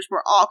characters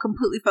were all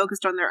completely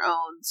focused on their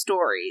own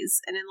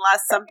stories. And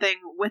unless something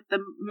with the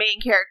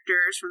main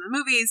characters from the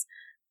movies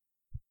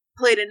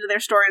played into their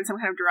story in some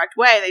kind of direct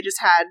way, they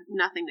just had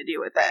nothing to do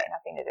with it.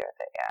 Nothing to do with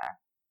it, yeah.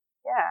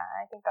 Yeah,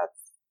 I think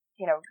that's,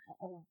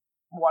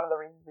 one of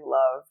the reasons we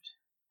loved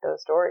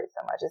those stories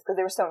so much is because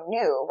they were so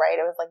new, right?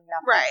 It was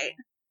nothing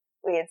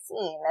we had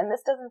seen, and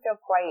this doesn't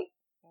feel quite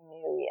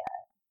new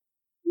yet.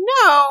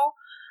 No.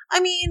 I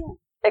mean...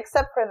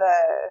 Except for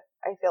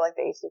I feel like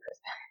the A.C.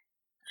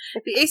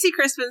 Crispin. The A.C.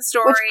 Crispin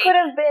story... Which could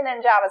have been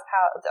in Jabba's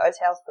Palace,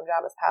 Tales from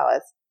Jabba's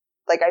Palace.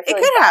 Like, I feel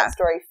like that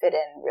story fit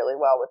in really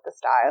well with the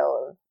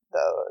style of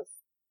those.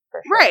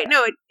 For sure. Right.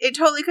 No, it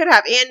totally could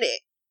have. And,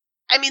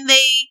 I mean,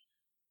 they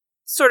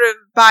sort of,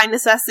 by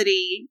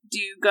necessity, do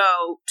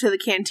go to the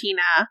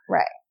cantina.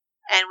 Right.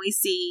 And we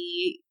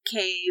see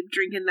Cabe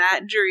drinking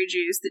that jury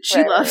juice that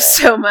she loves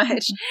so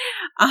much.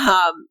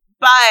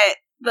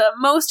 But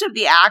most of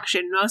the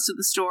action, most of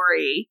the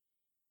story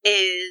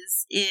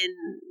is in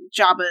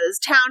Jabba's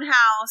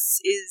townhouse,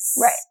 is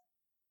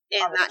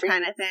in that street.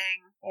 Kind of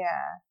thing.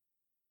 Yeah.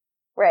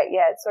 Right,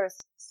 yeah, it sort of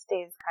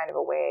stays kind of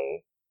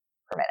away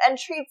from it. And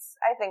treats,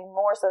 I think,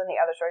 more so than the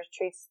other stories,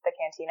 treats the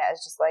cantina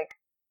as just, like,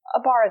 a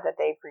bar that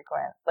they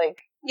frequent. Like,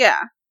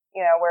 yeah.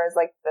 You know, whereas,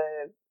 like,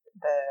 the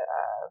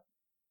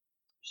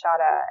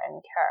Shada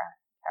and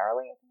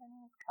Carolee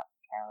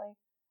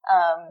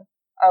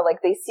are,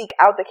 like, they seek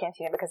out the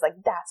cantina because, like,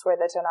 that's where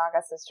the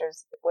Tanaga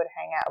sisters would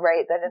hang out,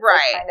 right? That it's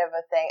like, kind of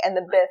a thing. And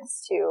the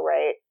Biths, too,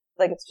 right?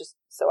 Like, it's just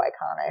so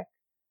iconic.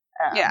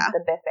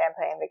 The Bith band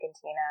playing the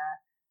cantina.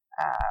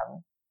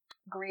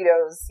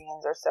 Greedo's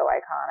scenes are so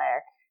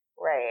iconic,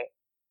 right?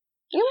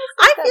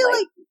 I feel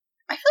like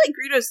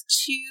Greedo's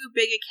too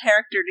big a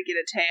character to get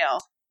a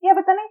tail. Yeah,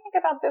 but then I think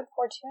about Bib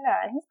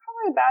Fortuna, and he's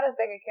probably about as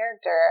big a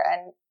character,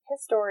 and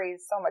his story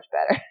is so much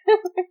better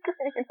than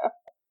Greedo.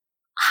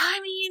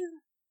 I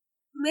mean,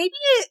 maybe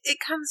it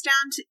comes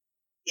down to,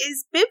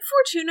 is Bib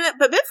Fortuna,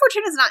 but Bib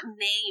Fortuna's not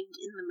named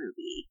in the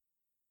movie.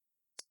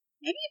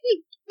 Maybe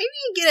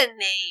you get a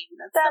name.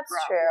 That's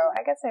true.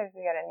 I guess maybe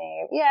we get a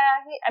name. Yeah,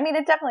 I mean,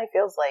 it definitely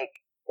feels like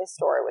his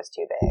story was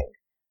too big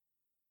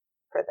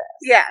for this.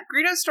 Yeah,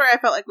 Greedo's story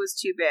I felt like was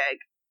too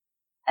big.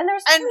 And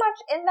there's too much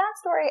in that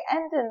story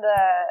and in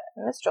the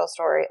Mistral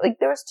story.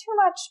 Like, there was too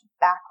much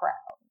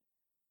background.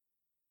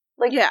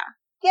 Like, yeah,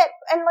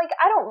 and, like,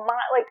 I don't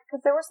mind, like,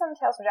 because there were some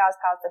Tales from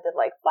Jabba's Palace that did,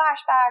 like,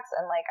 flashbacks,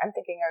 and, like, I'm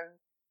thinking of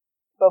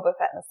Boba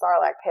Fett in the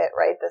Sarlacc pit,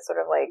 right? This sort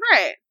of, like...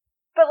 Right.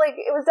 But, like,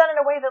 it was done in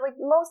a way that, like,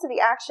 most of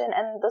the action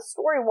and the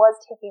story was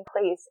taking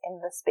place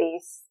in the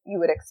space you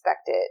would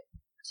expect it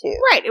to.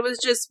 Right. It was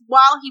just,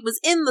 while he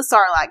was in the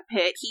Sarlacc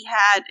pit, he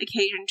had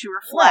occasion to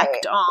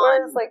reflect on...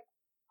 Whereas, like,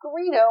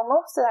 Greedo,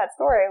 most of that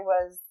story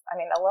was, I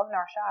mean, I love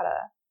Nar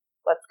Shaddaa.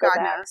 Let's go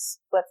back.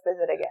 Let's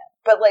visit again.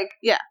 But, like...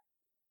 Yeah.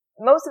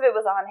 Most of it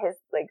was on his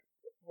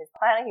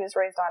planet he was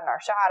raised on, Nar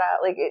Shaddaa.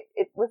 Like,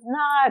 it was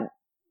not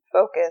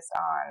focused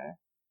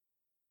on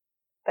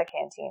the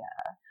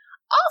cantina.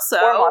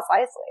 Also, or Mos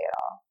Eisley at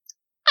all.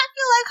 I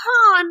feel like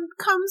Han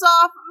comes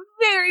off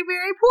very,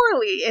 very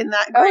poorly in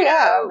that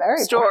Greedo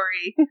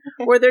story.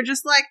 Where they're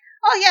just like,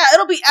 oh yeah,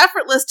 it'll be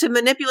effortless to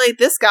manipulate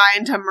this guy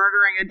into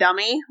murdering a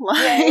dummy.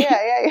 Like,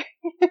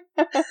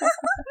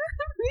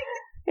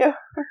 yeah.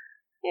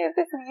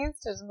 This is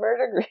used to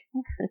murder Greedo.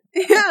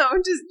 Yeah,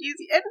 just use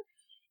it.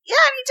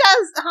 Yeah, and he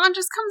does. Han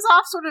just comes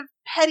off sort of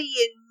petty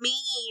and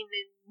mean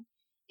and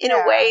in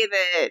a way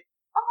that...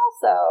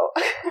 Also,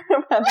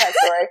 about that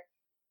story...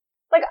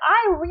 Like,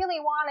 I really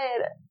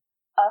wanted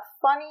a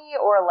funny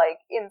or, like,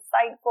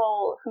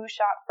 insightful who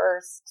shot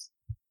first,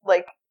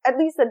 like, at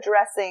least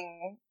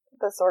addressing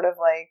the sort of,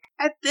 like...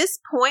 At this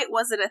point,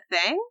 was it a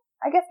thing?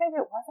 I guess maybe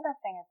it wasn't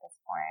a thing at this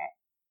point.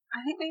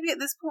 I think maybe at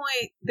this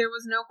point, there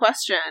was no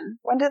question.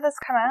 When did this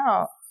come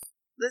out?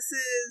 This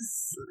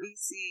is... Let me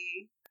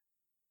see.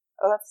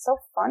 Oh, that's so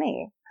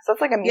funny. So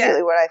that's, like,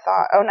 immediately what I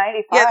thought. Oh,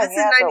 95. Yeah, this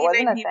is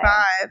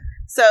 1995.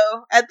 So,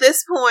 at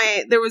this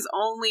point, there was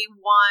only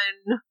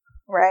one...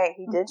 Right,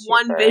 he did shoot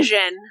one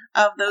vision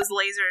of those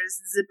lasers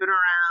zipping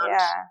around.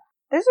 Yeah.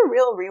 There's a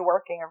real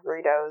reworking of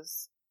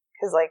Greedo's.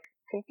 Because, like,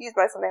 Confused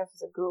by Something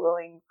was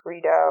Googling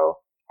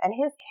Greedo. And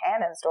his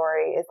canon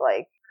story is,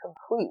 like,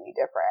 completely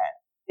different.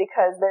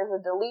 Because there's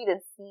a deleted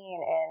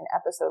scene in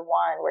episode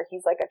 1 where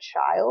he's, like, a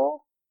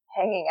child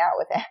hanging out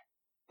with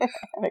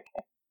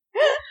Anakin.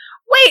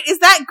 Wait, is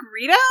that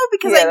Greedo?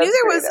 Because I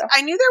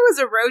knew there was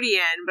a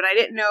Rodian, but I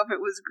didn't know if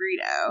it was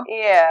Greedo.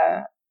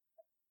 Yeah.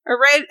 A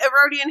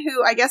Rodian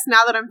who, I guess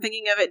now that I'm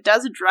thinking of it,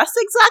 does dress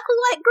exactly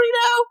like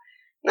Greedo.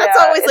 That's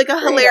always, like, a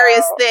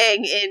hilarious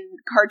thing in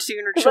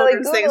cartoon or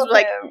children's things.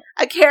 Like,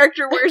 a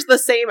character wears the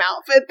same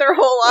outfit their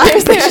whole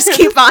lives. They just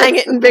keep buying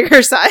it in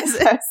bigger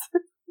sizes.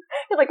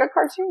 Like a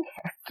cartoon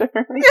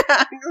character.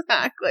 Yeah,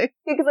 exactly.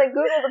 Because I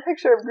Googled a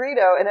picture of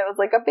Greedo, and it was,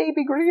 like, a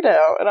baby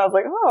Greedo. And I was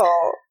like,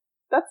 oh,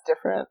 that's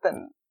different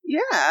than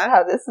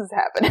how this is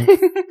happening.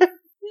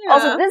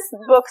 Also, this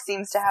book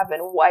seems to have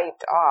been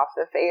wiped off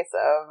the face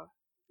of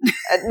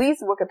at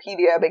least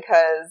Wikipedia,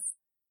 because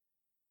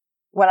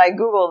when I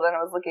Googled and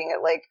I was looking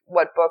at, like,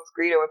 what books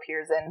Greedo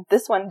appears in,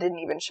 this one didn't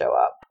even show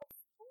up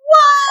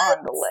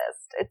on the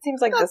list. It seems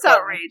like that's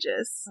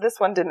outrageous. This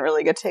one didn't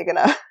really get taken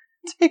up.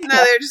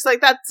 They're just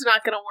like, that's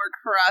not going to work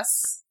for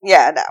us.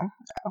 Yeah, no.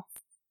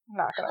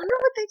 Not gonna. I wonder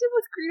what they did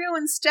with Greedo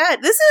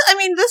instead. This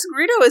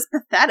Greedo is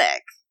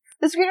pathetic.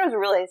 This Greedo's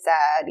really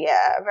sad.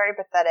 Yeah, very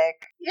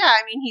pathetic. Yeah,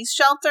 I mean, he's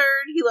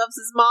sheltered. He loves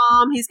his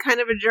mom. He's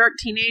kind of a jerk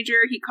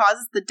teenager. He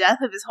causes the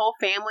death of his whole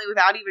family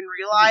without even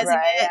realizing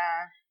it.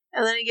 Yeah.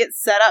 And then he gets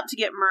set up to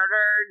get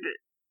murdered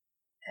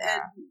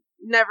and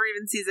never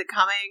even sees it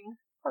coming.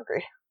 Poor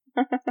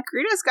Greedo.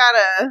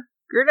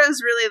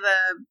 Greedo's really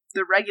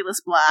the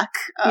Regulus Black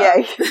of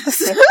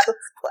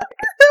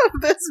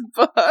this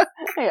book.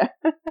 Yeah.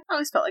 I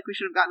always felt like we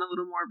should have gotten a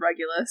little more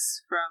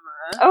Regulus from...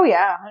 Oh,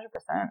 yeah,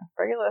 100%.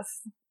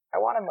 Regulus. I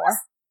wanted more.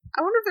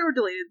 I wonder if they were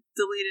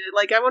deleted.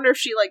 Like, I wonder if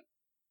she, like...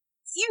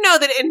 You know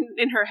that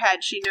in her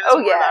head she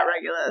knows more about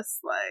Regulus.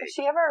 Like, if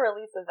she ever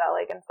releases that,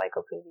 like,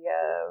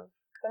 encyclopedia...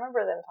 I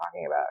remember them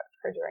talking about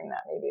her doing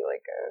that. Maybe,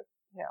 like, a,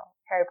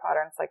 Harry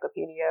Potter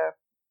encyclopedia.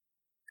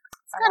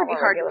 It's gotta be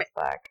hard to make.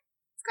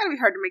 It's gotta be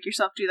hard to make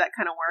yourself do that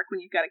kind of work when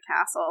you've got a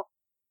castle.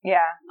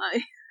 Yeah.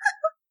 Like,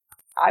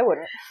 I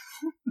wouldn't.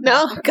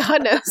 No,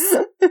 God knows.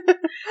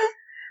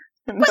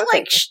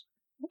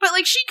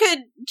 But she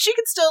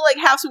could still like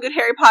have some good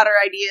Harry Potter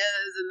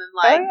ideas, and then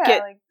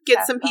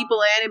get some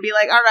people in and be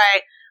like, all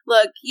right,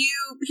 look,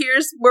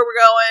 here's where we're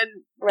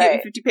going. Give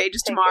me 50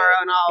 pages tomorrow,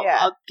 and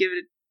I'll give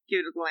it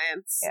a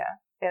glance.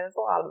 Yeah, there's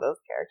a lot of those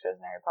characters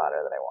in Harry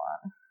Potter that I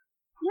want.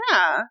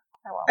 Yeah,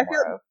 I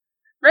feel of.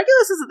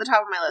 Regulus is at the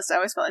top of my list. I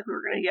always felt like we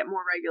were going to get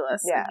more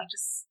Regulus, and he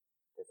just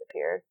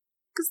disappeared.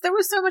 Because there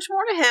was so much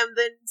more to him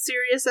than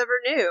Sirius ever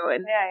knew,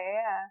 and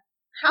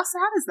how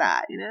sad is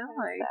that?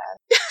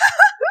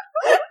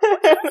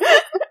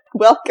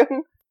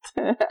 Welcome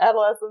to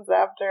Adolescence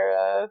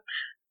After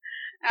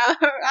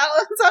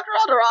Adolescence After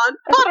Alderaan.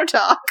 Potter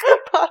Talk.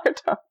 Potter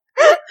Talk.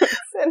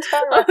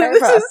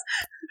 This is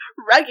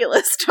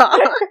Regulus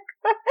Talk.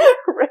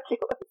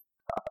 Regulus.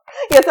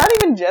 Yeah, it's not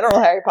even general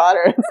Harry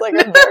Potter. It's like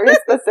a very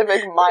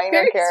specific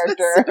minor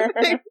character.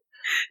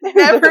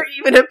 Never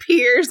even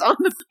appears on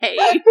the page.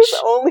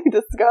 It's only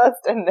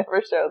discussed and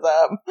never shows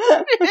up.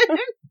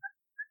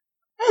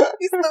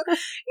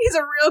 He's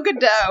a real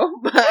Godot.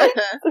 But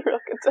it's a real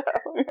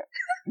Godot.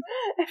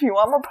 If you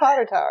want more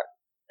Potter Talk,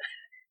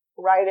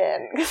 write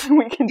in.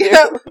 We can do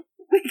it.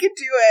 We can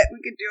do it.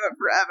 We can do it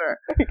forever.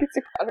 We can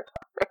do Potter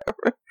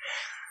Talk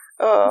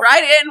forever.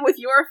 Write in with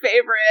your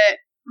favorite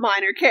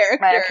minor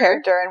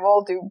character, and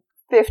we'll do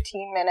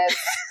 15 minutes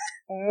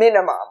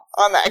minimum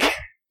on that.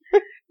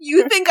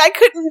 You think I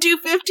couldn't do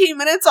 15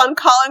 minutes on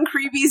Colin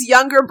Creevy's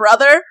younger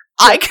brother?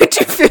 I could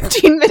do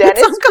 15 minutes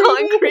Dennis on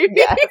Colin Creevy's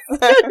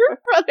younger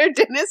brother,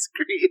 Dennis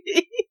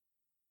Creevy.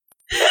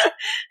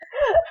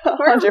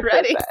 We're 100%.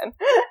 ready.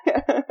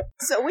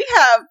 So we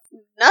have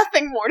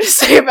nothing more to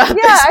say about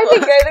this I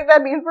book. think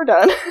that means we're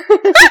done.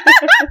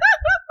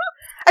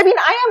 I mean,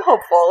 I am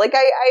hopeful. Like,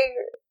 I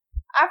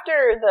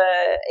after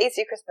the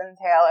A.C. Crispin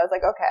tale, I was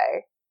like,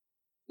 okay.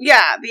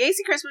 Yeah, the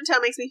A.C. Crispin tale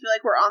makes me feel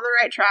like we're on the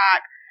right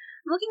track.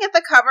 I'm looking at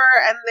the cover,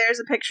 and there's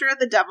a picture of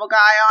the devil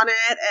guy on it,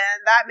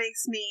 and that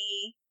makes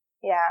me...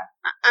 Yeah.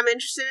 I'm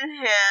interested in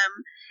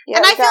him. Yeah,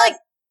 and I feel like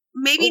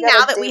maybe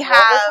now that we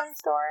have...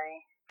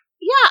 story.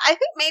 Yeah, I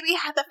think maybe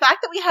the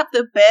fact that we have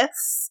the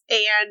Biths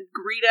and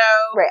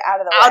Greedo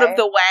out of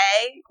the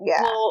way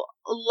will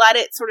let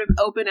it sort of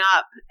open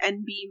up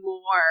and be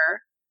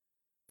more...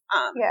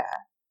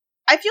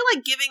 I feel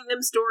like giving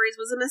them stories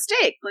was a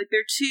mistake. Like,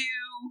 they're too...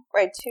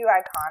 too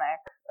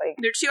iconic. Like,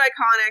 they're too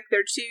iconic.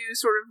 They're too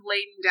sort of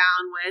laden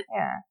down with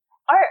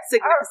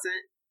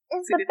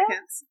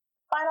significance.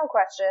 Final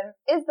question.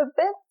 Is the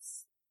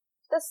Biths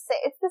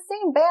it's the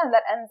same band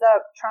that ends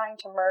up trying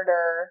to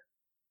murder...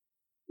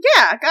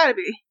 Yeah, gotta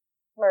be.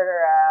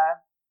 Murder,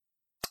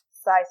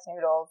 Cy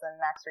Snoodles and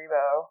Max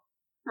Rebo.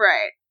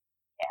 Right.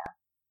 Yeah.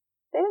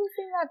 They didn't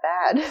seem that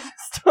bad.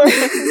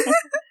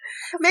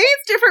 Maybe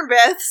it's different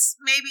Biths.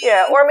 Maybe.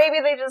 Yeah, or maybe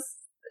they just...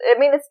 I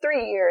mean, it's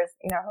 3 years.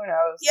 Who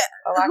knows? Yeah,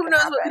 who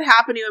knows what could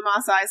happen to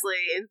Mos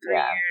Eisley in 3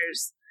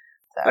 years.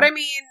 So. But I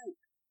mean,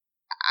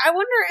 I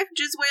wonder if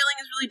Jizz Wailing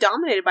is really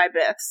dominated by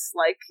Biths.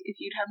 Like, if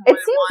you'd have more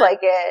than one.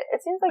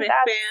 It seems like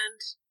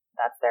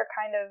that's their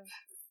kind of...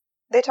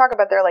 They talk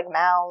about their, like,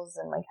 mouths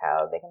and, like,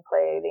 how they can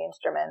play the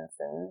instruments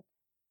and...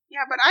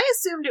 Yeah, but I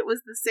assumed it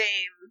was the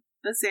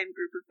same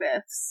group of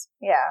Biths.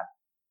 Yeah.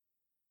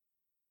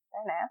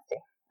 They're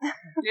nasty.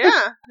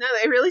 Yeah. No,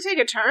 they really take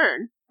a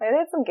turn. Maybe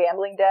they had some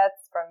gambling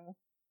debts from...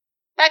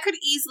 That could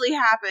easily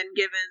happen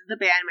given the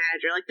band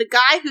manager. Like, the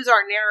guy who's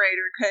our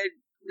narrator could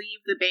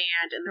leave the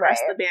band and the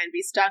rest of the band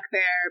be stuck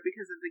there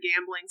because of the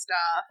gambling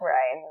stuff.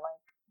 Right, and,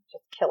 like,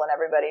 just killing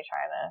everybody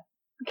trying to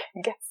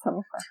get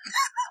some...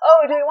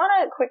 Oh, do we want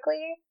to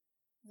quickly,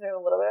 do a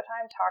little bit of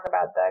time, talk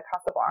about the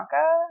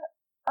Casablanca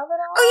of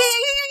it all?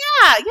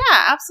 Oh,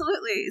 yeah,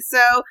 absolutely.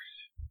 So,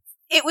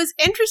 it was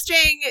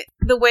interesting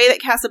the way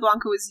that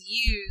Casablanca was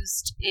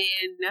used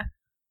in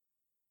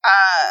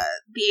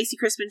the A.C.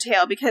 Crispin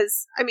tale,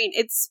 because, I mean,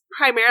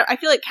 I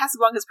feel like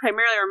Casablanca is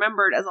primarily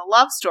remembered as a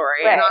love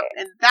story, and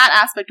that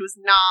aspect was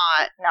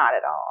not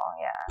at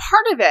all,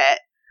 part of it.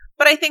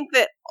 But I think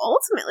that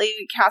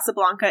ultimately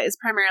Casablanca is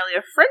primarily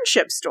a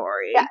friendship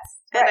story. Yes,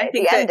 and I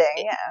think the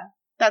ending,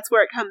 that's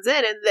where it comes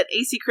in, and that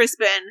A.C.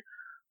 Crispin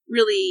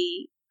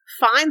really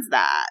finds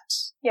that.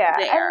 Yeah,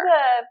 there. and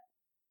the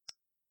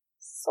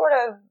sort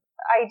of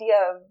idea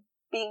of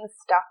being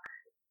stuck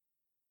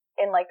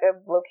in like a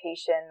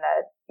location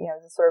that, you know,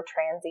 is a sort of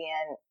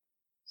transient,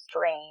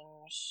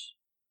 strange,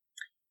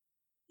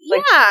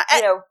 like,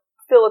 you know,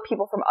 filled with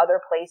people from other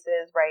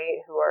places,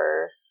 right, who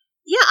are...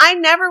 Yeah, I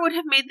never would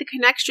have made the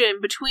connection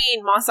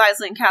between Mos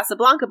Eisley and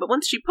Casablanca, but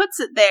once she puts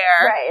it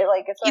there... Right,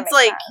 like, it's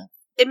like... sense.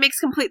 It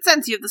makes complete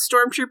sense. You have the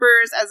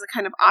stormtroopers as a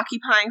kind of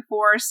occupying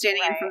force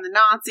standing in from the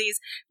Nazis.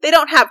 They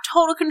don't have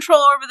total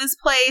control over this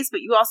place,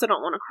 but you also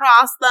don't want to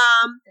cross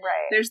them.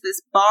 Right. There's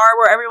this bar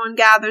where everyone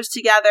gathers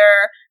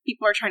together.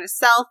 People are trying to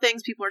sell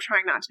things. People are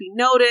trying not to be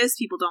noticed.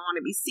 People don't want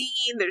to be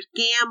seen. There's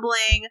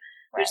gambling.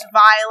 Right. There's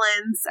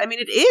violence. I mean,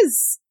 it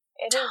is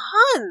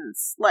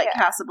tons like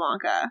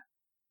Casablanca.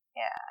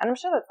 Yeah, and I'm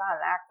sure that's not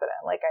an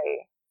accident. Like,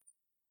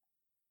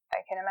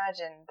 I can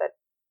imagine that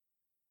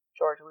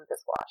George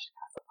Lucas watched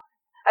Casablanca.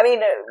 I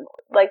mean,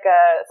 like,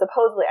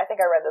 supposedly, I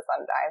think I read this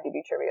on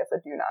IMDb trivia, so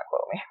do not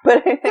quote me.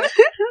 But I think,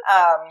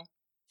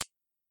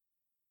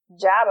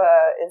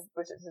 Jabba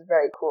which is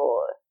very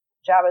cool.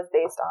 Jabba is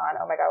based on,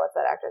 oh my god, what's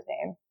that actor's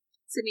name?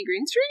 Sidney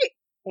Greenstreet?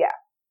 Yeah.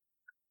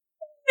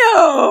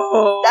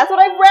 No! That's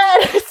what I've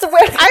read, I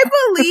swear. I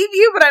believe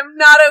you, but I'm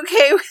not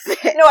okay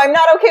with it. No, I'm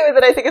not okay with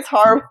it. I think it's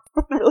horrible.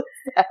 Really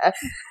sad.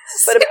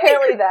 But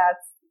apparently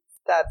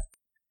that's,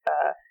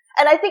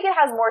 and I think it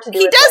has more to do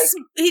with,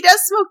 he does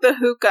smoke the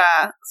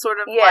hookah, sort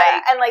of,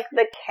 and, like,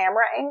 the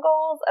camera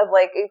angles of,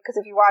 like, because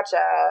if you watch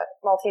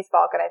Maltese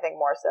Falcon, I think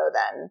more so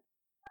than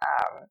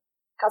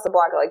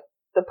Casablanca, like,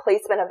 the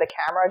placement of the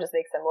camera just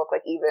makes him look,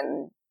 like,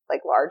 even,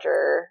 like,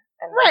 larger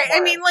and, like, I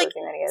mean, like,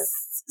 than he is.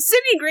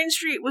 Sidney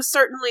Greenstreet was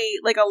certainly,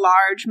 like, a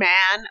large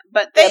man,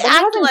 but they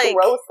act like...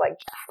 gross like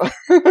Jabba.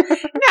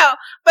 No,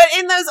 but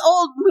in those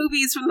old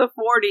movies from the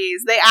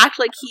 40s, they act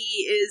like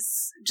he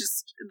is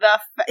just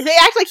they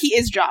act like he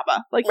is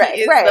Jabba. Like,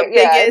 he is the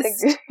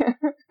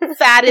biggest,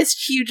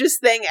 fattest,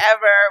 hugest thing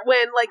ever,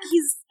 when, like,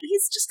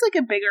 he's just,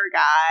 like, a bigger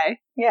guy.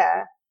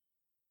 Yeah.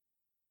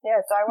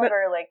 Yeah, so I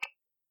wonder, like,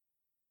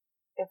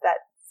 if that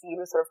seed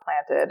was sort of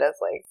planted as,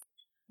 like,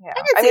 yeah.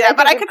 I can see that,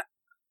 but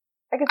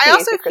I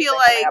also feel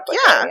like,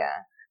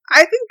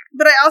 I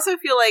also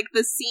feel like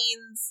the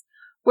scenes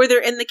where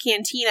they're in the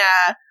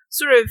cantina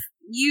sort of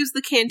use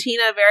the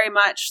cantina very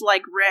much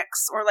like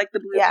Rick's or like the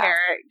Blue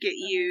Parrot get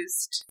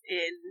used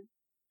in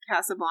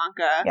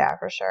Casablanca. Yeah,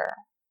 for sure.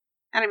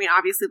 And I mean,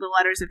 obviously the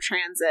letters of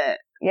transit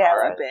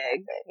are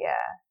big.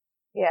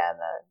 Yeah,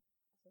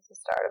 that's the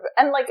start of it.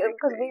 And, like,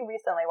 because we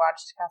recently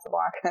watched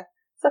Casablanca.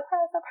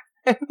 Surprise.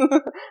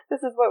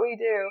 This is what we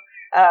do.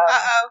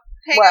 Uh-oh.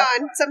 Hang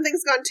on.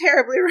 Something's gone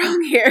terribly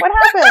wrong here. What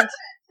happened?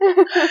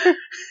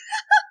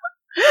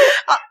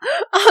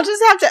 I'll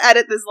just have to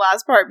edit this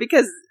last part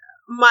because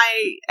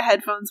my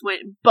headphones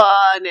went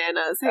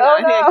bananas. Hang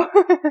on. No.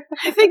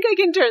 I think I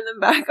can turn them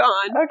back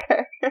on.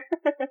 Okay.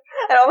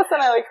 And all of a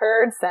sudden I, like,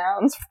 heard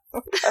sounds.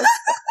 What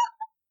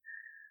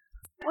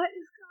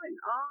is going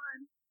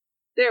on?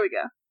 There we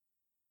go.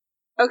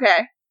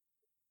 Okay.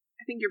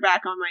 I think you're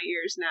back on my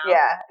ears now.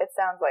 Yeah, it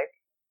sounds like.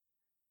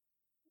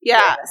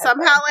 Yeah,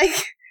 somehow,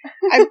 like,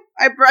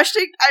 I brushed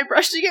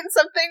against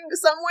something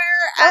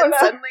somewhere, and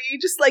suddenly,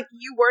 just like,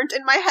 you weren't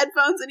in my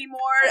headphones anymore.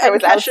 I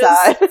was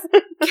outside.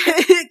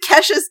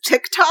 Kesha's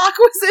TikTok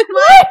was in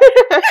my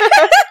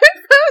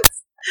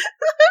headphones.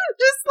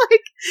 Just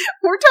like,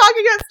 we're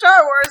talking about Star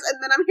Wars, and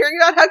then I'm hearing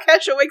about how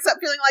Kesha wakes up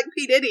feeling like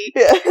P. Diddy.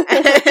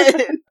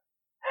 Yeah.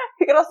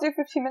 You can also do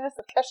 15 minutes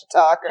of Kesha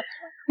talk.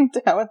 I'm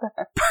down with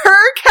that.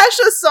 Per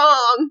Kesha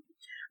song.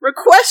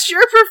 Request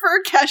your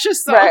preferred Kesha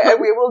song. Right, and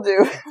we will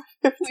do.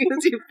 We will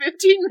do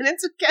 15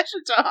 minutes of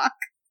Kesha talk.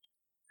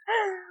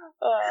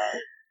 I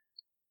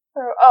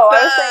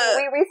was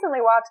saying, we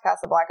recently watched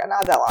Casablanca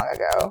not that long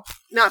ago.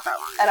 Not that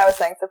long ago. And I was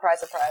saying, surprise,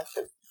 surprise,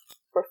 because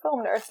we're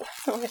film nerds.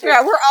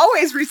 Yeah, we're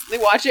always recently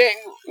watching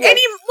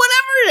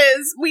whatever it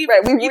is.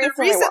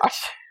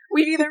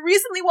 We've either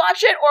recently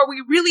watched it or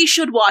we really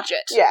should watch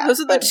it. Yeah.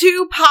 Those are the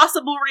two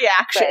possible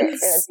reactions. Right, and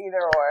it's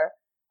either or.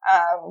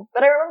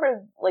 But I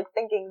remember, like,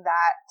 thinking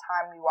that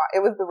time we watched,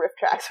 it was the riff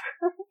tracks.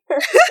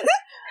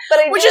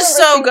 But which is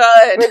so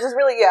good. Which is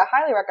really,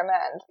 highly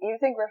recommend. You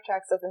think riff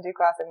tracks doesn't do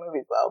classic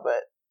movies well,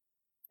 but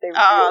they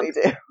really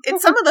do.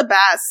 It's some of the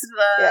best.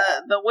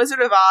 The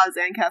Wizard of Oz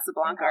and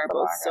Casablanca are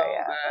both so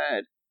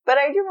good. But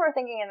I do remember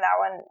thinking in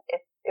that one,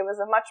 it was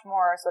a much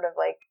more sort of,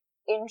 like,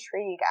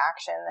 intrigue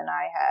action than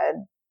I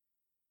had.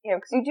 You know,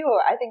 because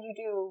I think you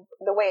do,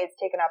 the way it's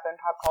taken up in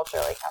pop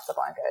culture, like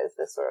Casablanca is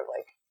this sort of,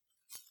 like,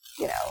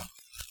 you know,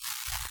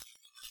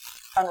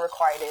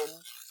 unrequited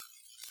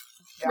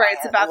giant, right,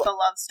 it's about the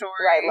love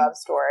story. Right, love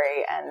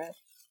story, and,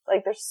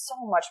 like, there's so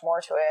much more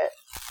to it.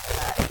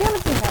 If you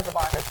haven't seen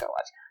Casablanca, go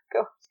watch.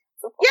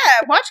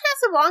 Yeah, watch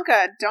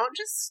Casablanca. Don't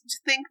just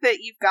think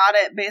that you've got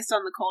it based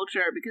on the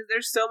culture, because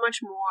there's so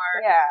much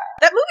more. Yeah.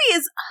 That movie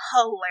is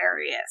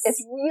hilarious. It's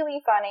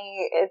really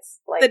funny.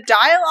 It's, like... The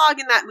dialogue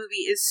in that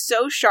movie is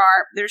so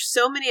sharp. There's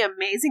so many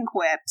amazing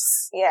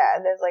quips. Yeah,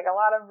 there's, like, a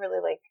lot of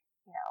really, like,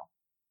 you know,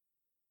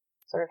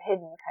 sort of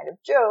hidden kind of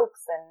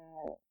jokes,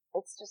 and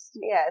It's just,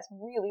 it's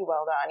really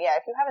well done. Yeah,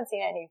 if you haven't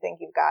seen it and you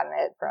think you've gotten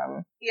it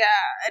from...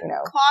 Yeah, and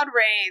Claude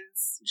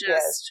Rains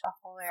just,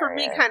 for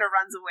me, kind of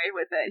runs away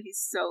with it.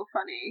 He's so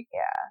funny.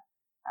 Yeah.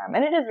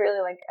 And it is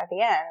really, like, at the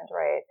end,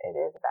 right, it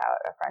is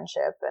about a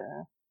friendship,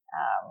 and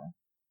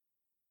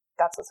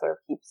that's what sort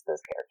of keeps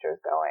those characters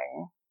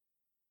going.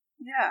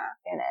 Yeah.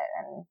 In it,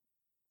 and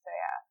so,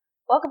 yeah.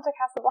 Welcome to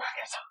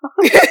Casablanca Talk.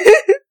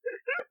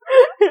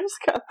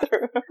 Just got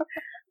through.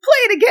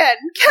 Play it again,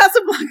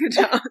 Casablanca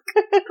Talk.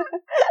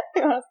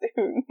 You want to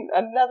do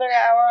another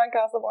hour on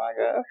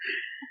Casablanca?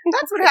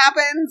 That's what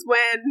happens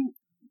when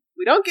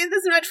we don't get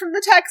as much from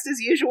the text as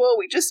usual.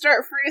 We just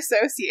start free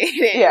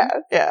associating.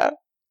 Yeah.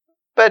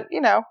 But,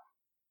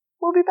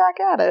 we'll be back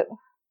at it.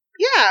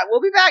 Yeah,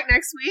 we'll be back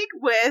next week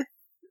with,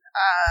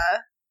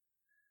 I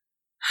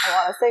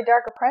want to say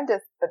Dark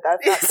Apprentice, but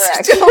that's not correct.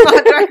 It's still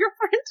not Dark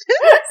Apprentice.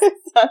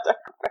 It's not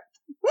Dark Apprentice.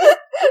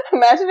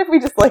 Imagine if we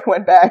just,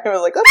 went back and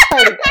was like, let's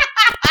try it again.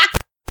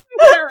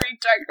 I'm going to read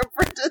Dark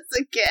Apprentice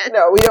again.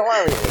 No, we don't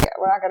want to read it again.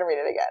 We're not going to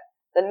read it again.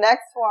 The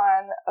next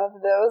one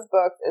of those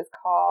books is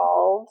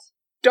called...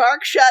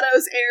 Dark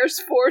Shadows Air's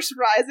Force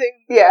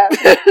Rising. Yeah,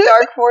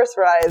 Dark Force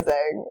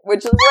Rising,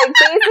 which is,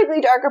 basically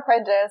Dark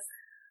Apprentice.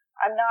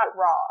 I'm not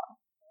wrong.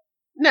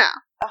 No.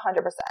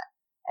 100%.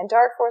 And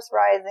Dark Force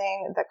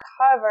Rising, the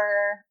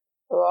cover...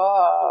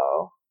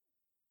 Whoa.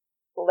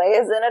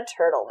 Leia's in a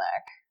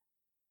turtleneck.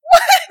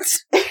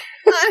 What?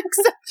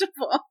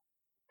 Unacceptable.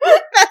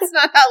 That's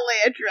not how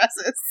Leia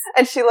dresses.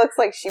 And she looks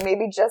like she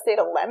maybe just ate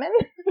a lemon.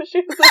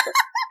 She's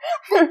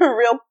a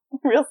real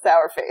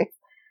sour face.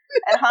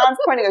 And Han's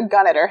pointing a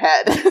gun at her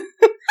head. This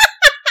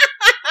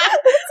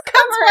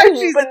cover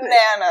is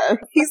bananas.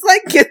 He's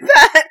like, get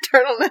that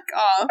turtleneck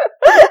off.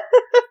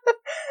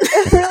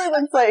 It really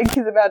looks like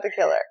he's about to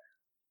kill her.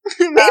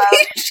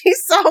 Maybe she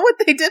saw what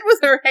they did with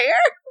her hair.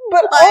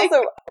 But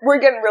also, we're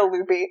getting real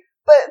loopy.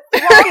 But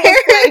her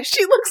hair,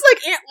 she looks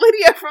like Aunt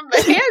Lydia from The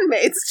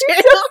Handmaid's Tale.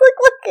 She does look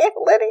like Aunt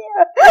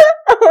Lydia.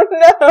 Oh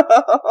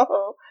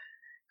no.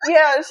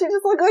 Yeah, she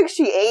just looked like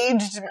she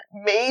aged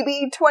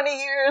maybe 20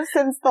 years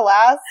since the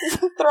last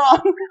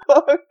Thrawn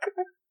book.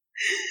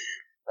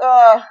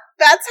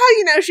 That's how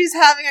you know she's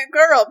having a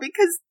girl,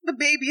 because the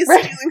baby is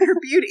stealing her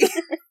beauty.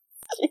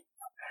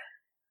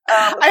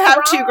 I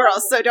have two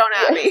girls, so don't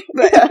at me.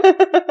 But.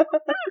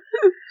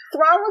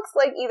 Thrawn looks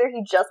like either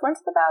he just went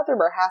to the bathroom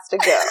or has to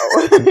go.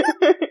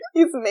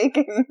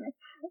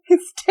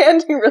 He's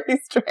standing really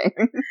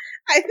strange.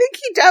 I think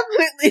he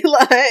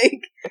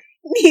definitely,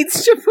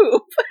 needs to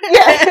poop.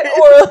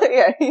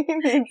 Yeah,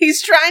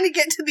 he's trying to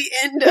get to the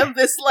end of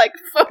this,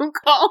 phone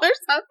call or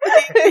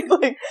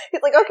something.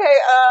 He's like, okay,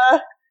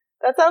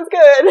 that sounds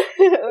good.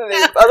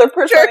 The other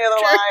person on the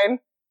other line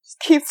just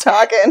keeps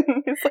talking.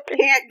 He's like,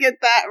 can't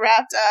get that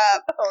wrapped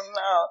up. Oh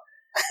no.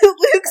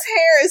 Luke's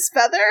hair is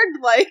feathered,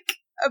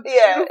 a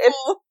beautiful... Yeah,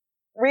 it's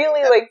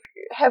really,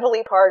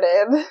 heavily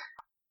parted.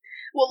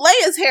 Well,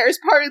 Leia's hair is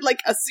parted like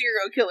a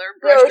serial killer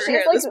brushed her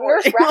hair this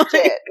morning. Nurse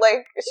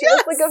Ratched. She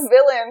looks like a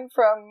villain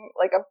from,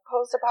 a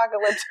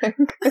post-apocalyptic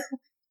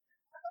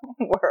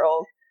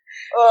world.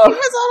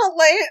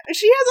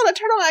 She has on a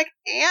turtleneck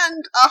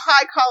and a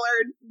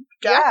high-collared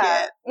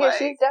jacket. Yeah,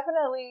 she's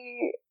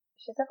definitely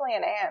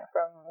an Anne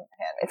from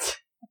Handmaid's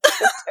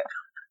Tale.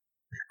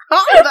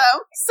 Oh,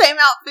 though. Same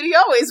outfit he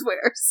always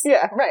wears.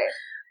 Yeah, right.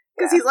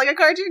 Because he's like a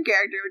cartoon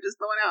character with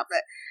just the one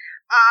outfit.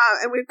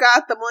 And we've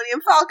got the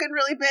Millennium Falcon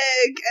really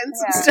big and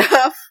some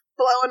stuff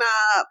blowing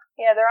up.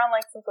 Yeah, they're on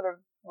some sort of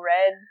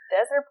red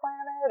desert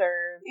planet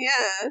or...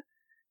 Yeah.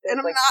 And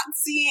I'm not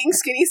seeing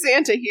Skinny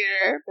Santa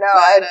here. No,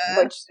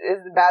 which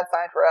is a bad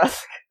sign for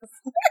us.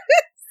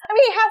 I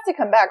mean, he has to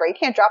come back, right? You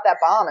can't drop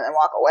that bomb and then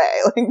walk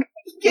away.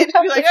 You can't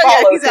just be like, oh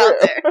yeah, he's out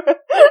there.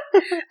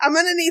 I'm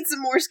gonna need some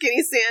more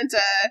Skinny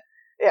Santa.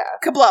 Yeah.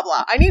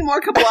 Kabla-blah. I need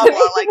more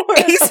kabla-blah,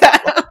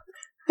 ASAP.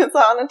 It's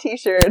on a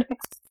t-shirt.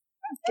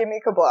 Give me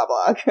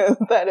kabla-blah, because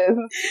that is...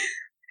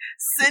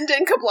 Send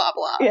in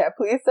kabla-blah. Yeah,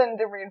 please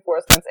send in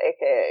reinforcements,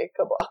 aka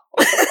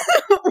kabla-blah.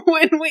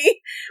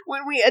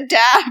 when we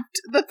adapt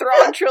the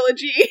Thrawn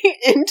trilogy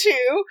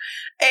into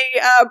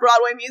a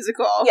Broadway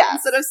musical,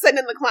 instead of Send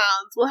in the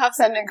Clowns, we'll have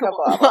Send in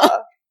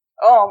kabla-blah.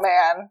 Oh,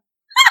 man.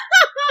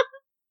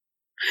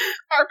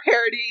 Our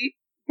parody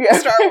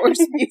Star Wars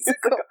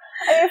musical.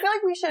 I feel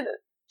like we should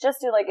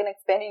just do, an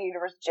expanded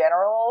universe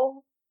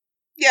general...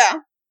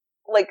 Yeah.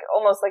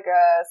 Almost like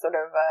a sort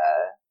of,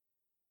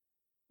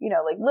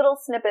 little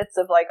snippets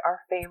of, our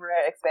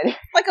favorite expanded...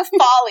 Like a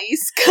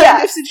Follies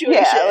kind of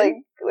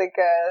situation.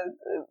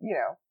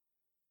 Yeah,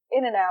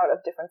 in and out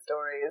of different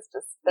stories.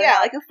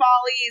 Like a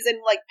Follies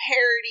and,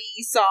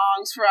 parody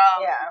songs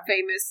from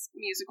famous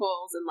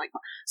musicals and,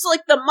 So,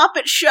 the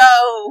Muppet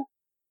Show,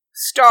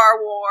 Star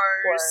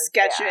Wars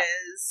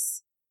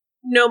sketches.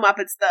 Yeah. No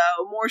Muppets,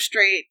 though. More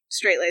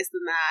straight-laced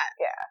than that.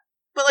 Yeah.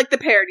 But, the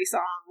parody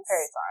songs.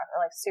 And,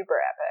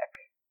 super epic.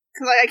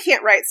 Because, I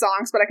can't write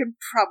songs, but I could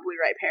probably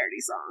write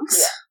parody songs.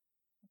 Yeah.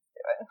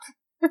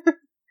 Let's do it.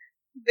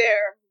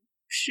 There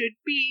should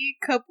be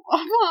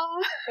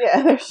Kabla-blah.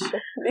 Yeah, there should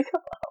be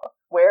Kabla-blah.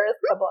 Where is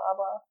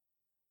Kabla-blah?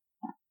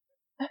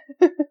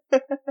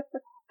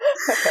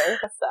 Okay,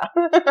 let's stop.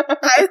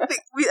 I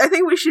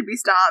think we should be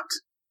stopped.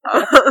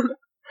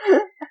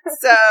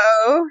 So,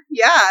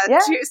 yeah.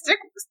 Tune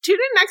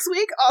in next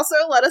week.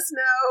 Also, let us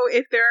know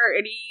if there are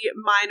any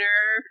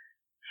minor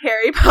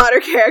Harry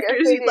Potter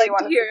characters you'd like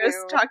to hear us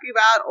talking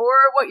about,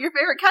 or what your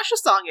favorite Kesha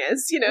song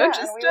is.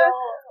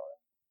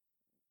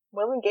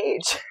 We'll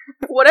engage.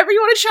 Whatever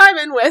you want to chime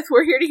in with,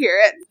 we're here to hear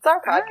it. It's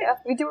our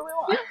podcast. We do what we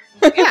want.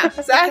 Yeah,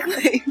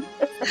 exactly.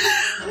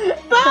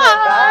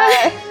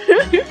 Bye.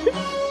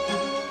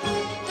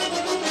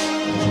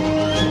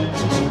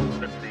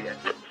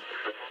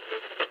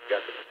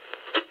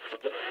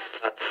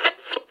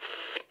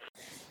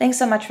 Thanks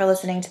so much for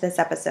listening to this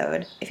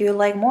episode. If you would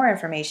like more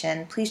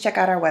information, please check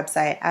out our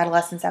website,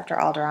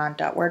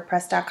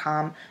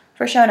 adolescenceafteralderon.wordpress.com,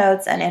 for show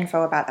notes and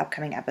info about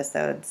upcoming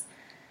episodes.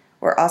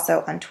 We're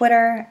also on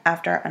Twitter,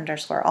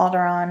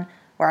 _Alderon.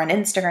 We're on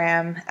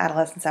Instagram,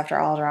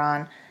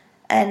 adolescenceafteralderon.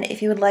 And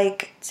if you would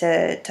like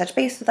to touch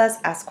base with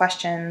us, ask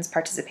questions,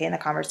 participate in the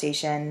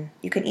conversation,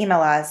 you can email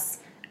us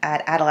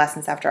at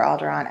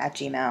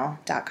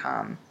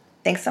adolescenceafteralderon@gmail.com.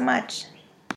 Thanks so much.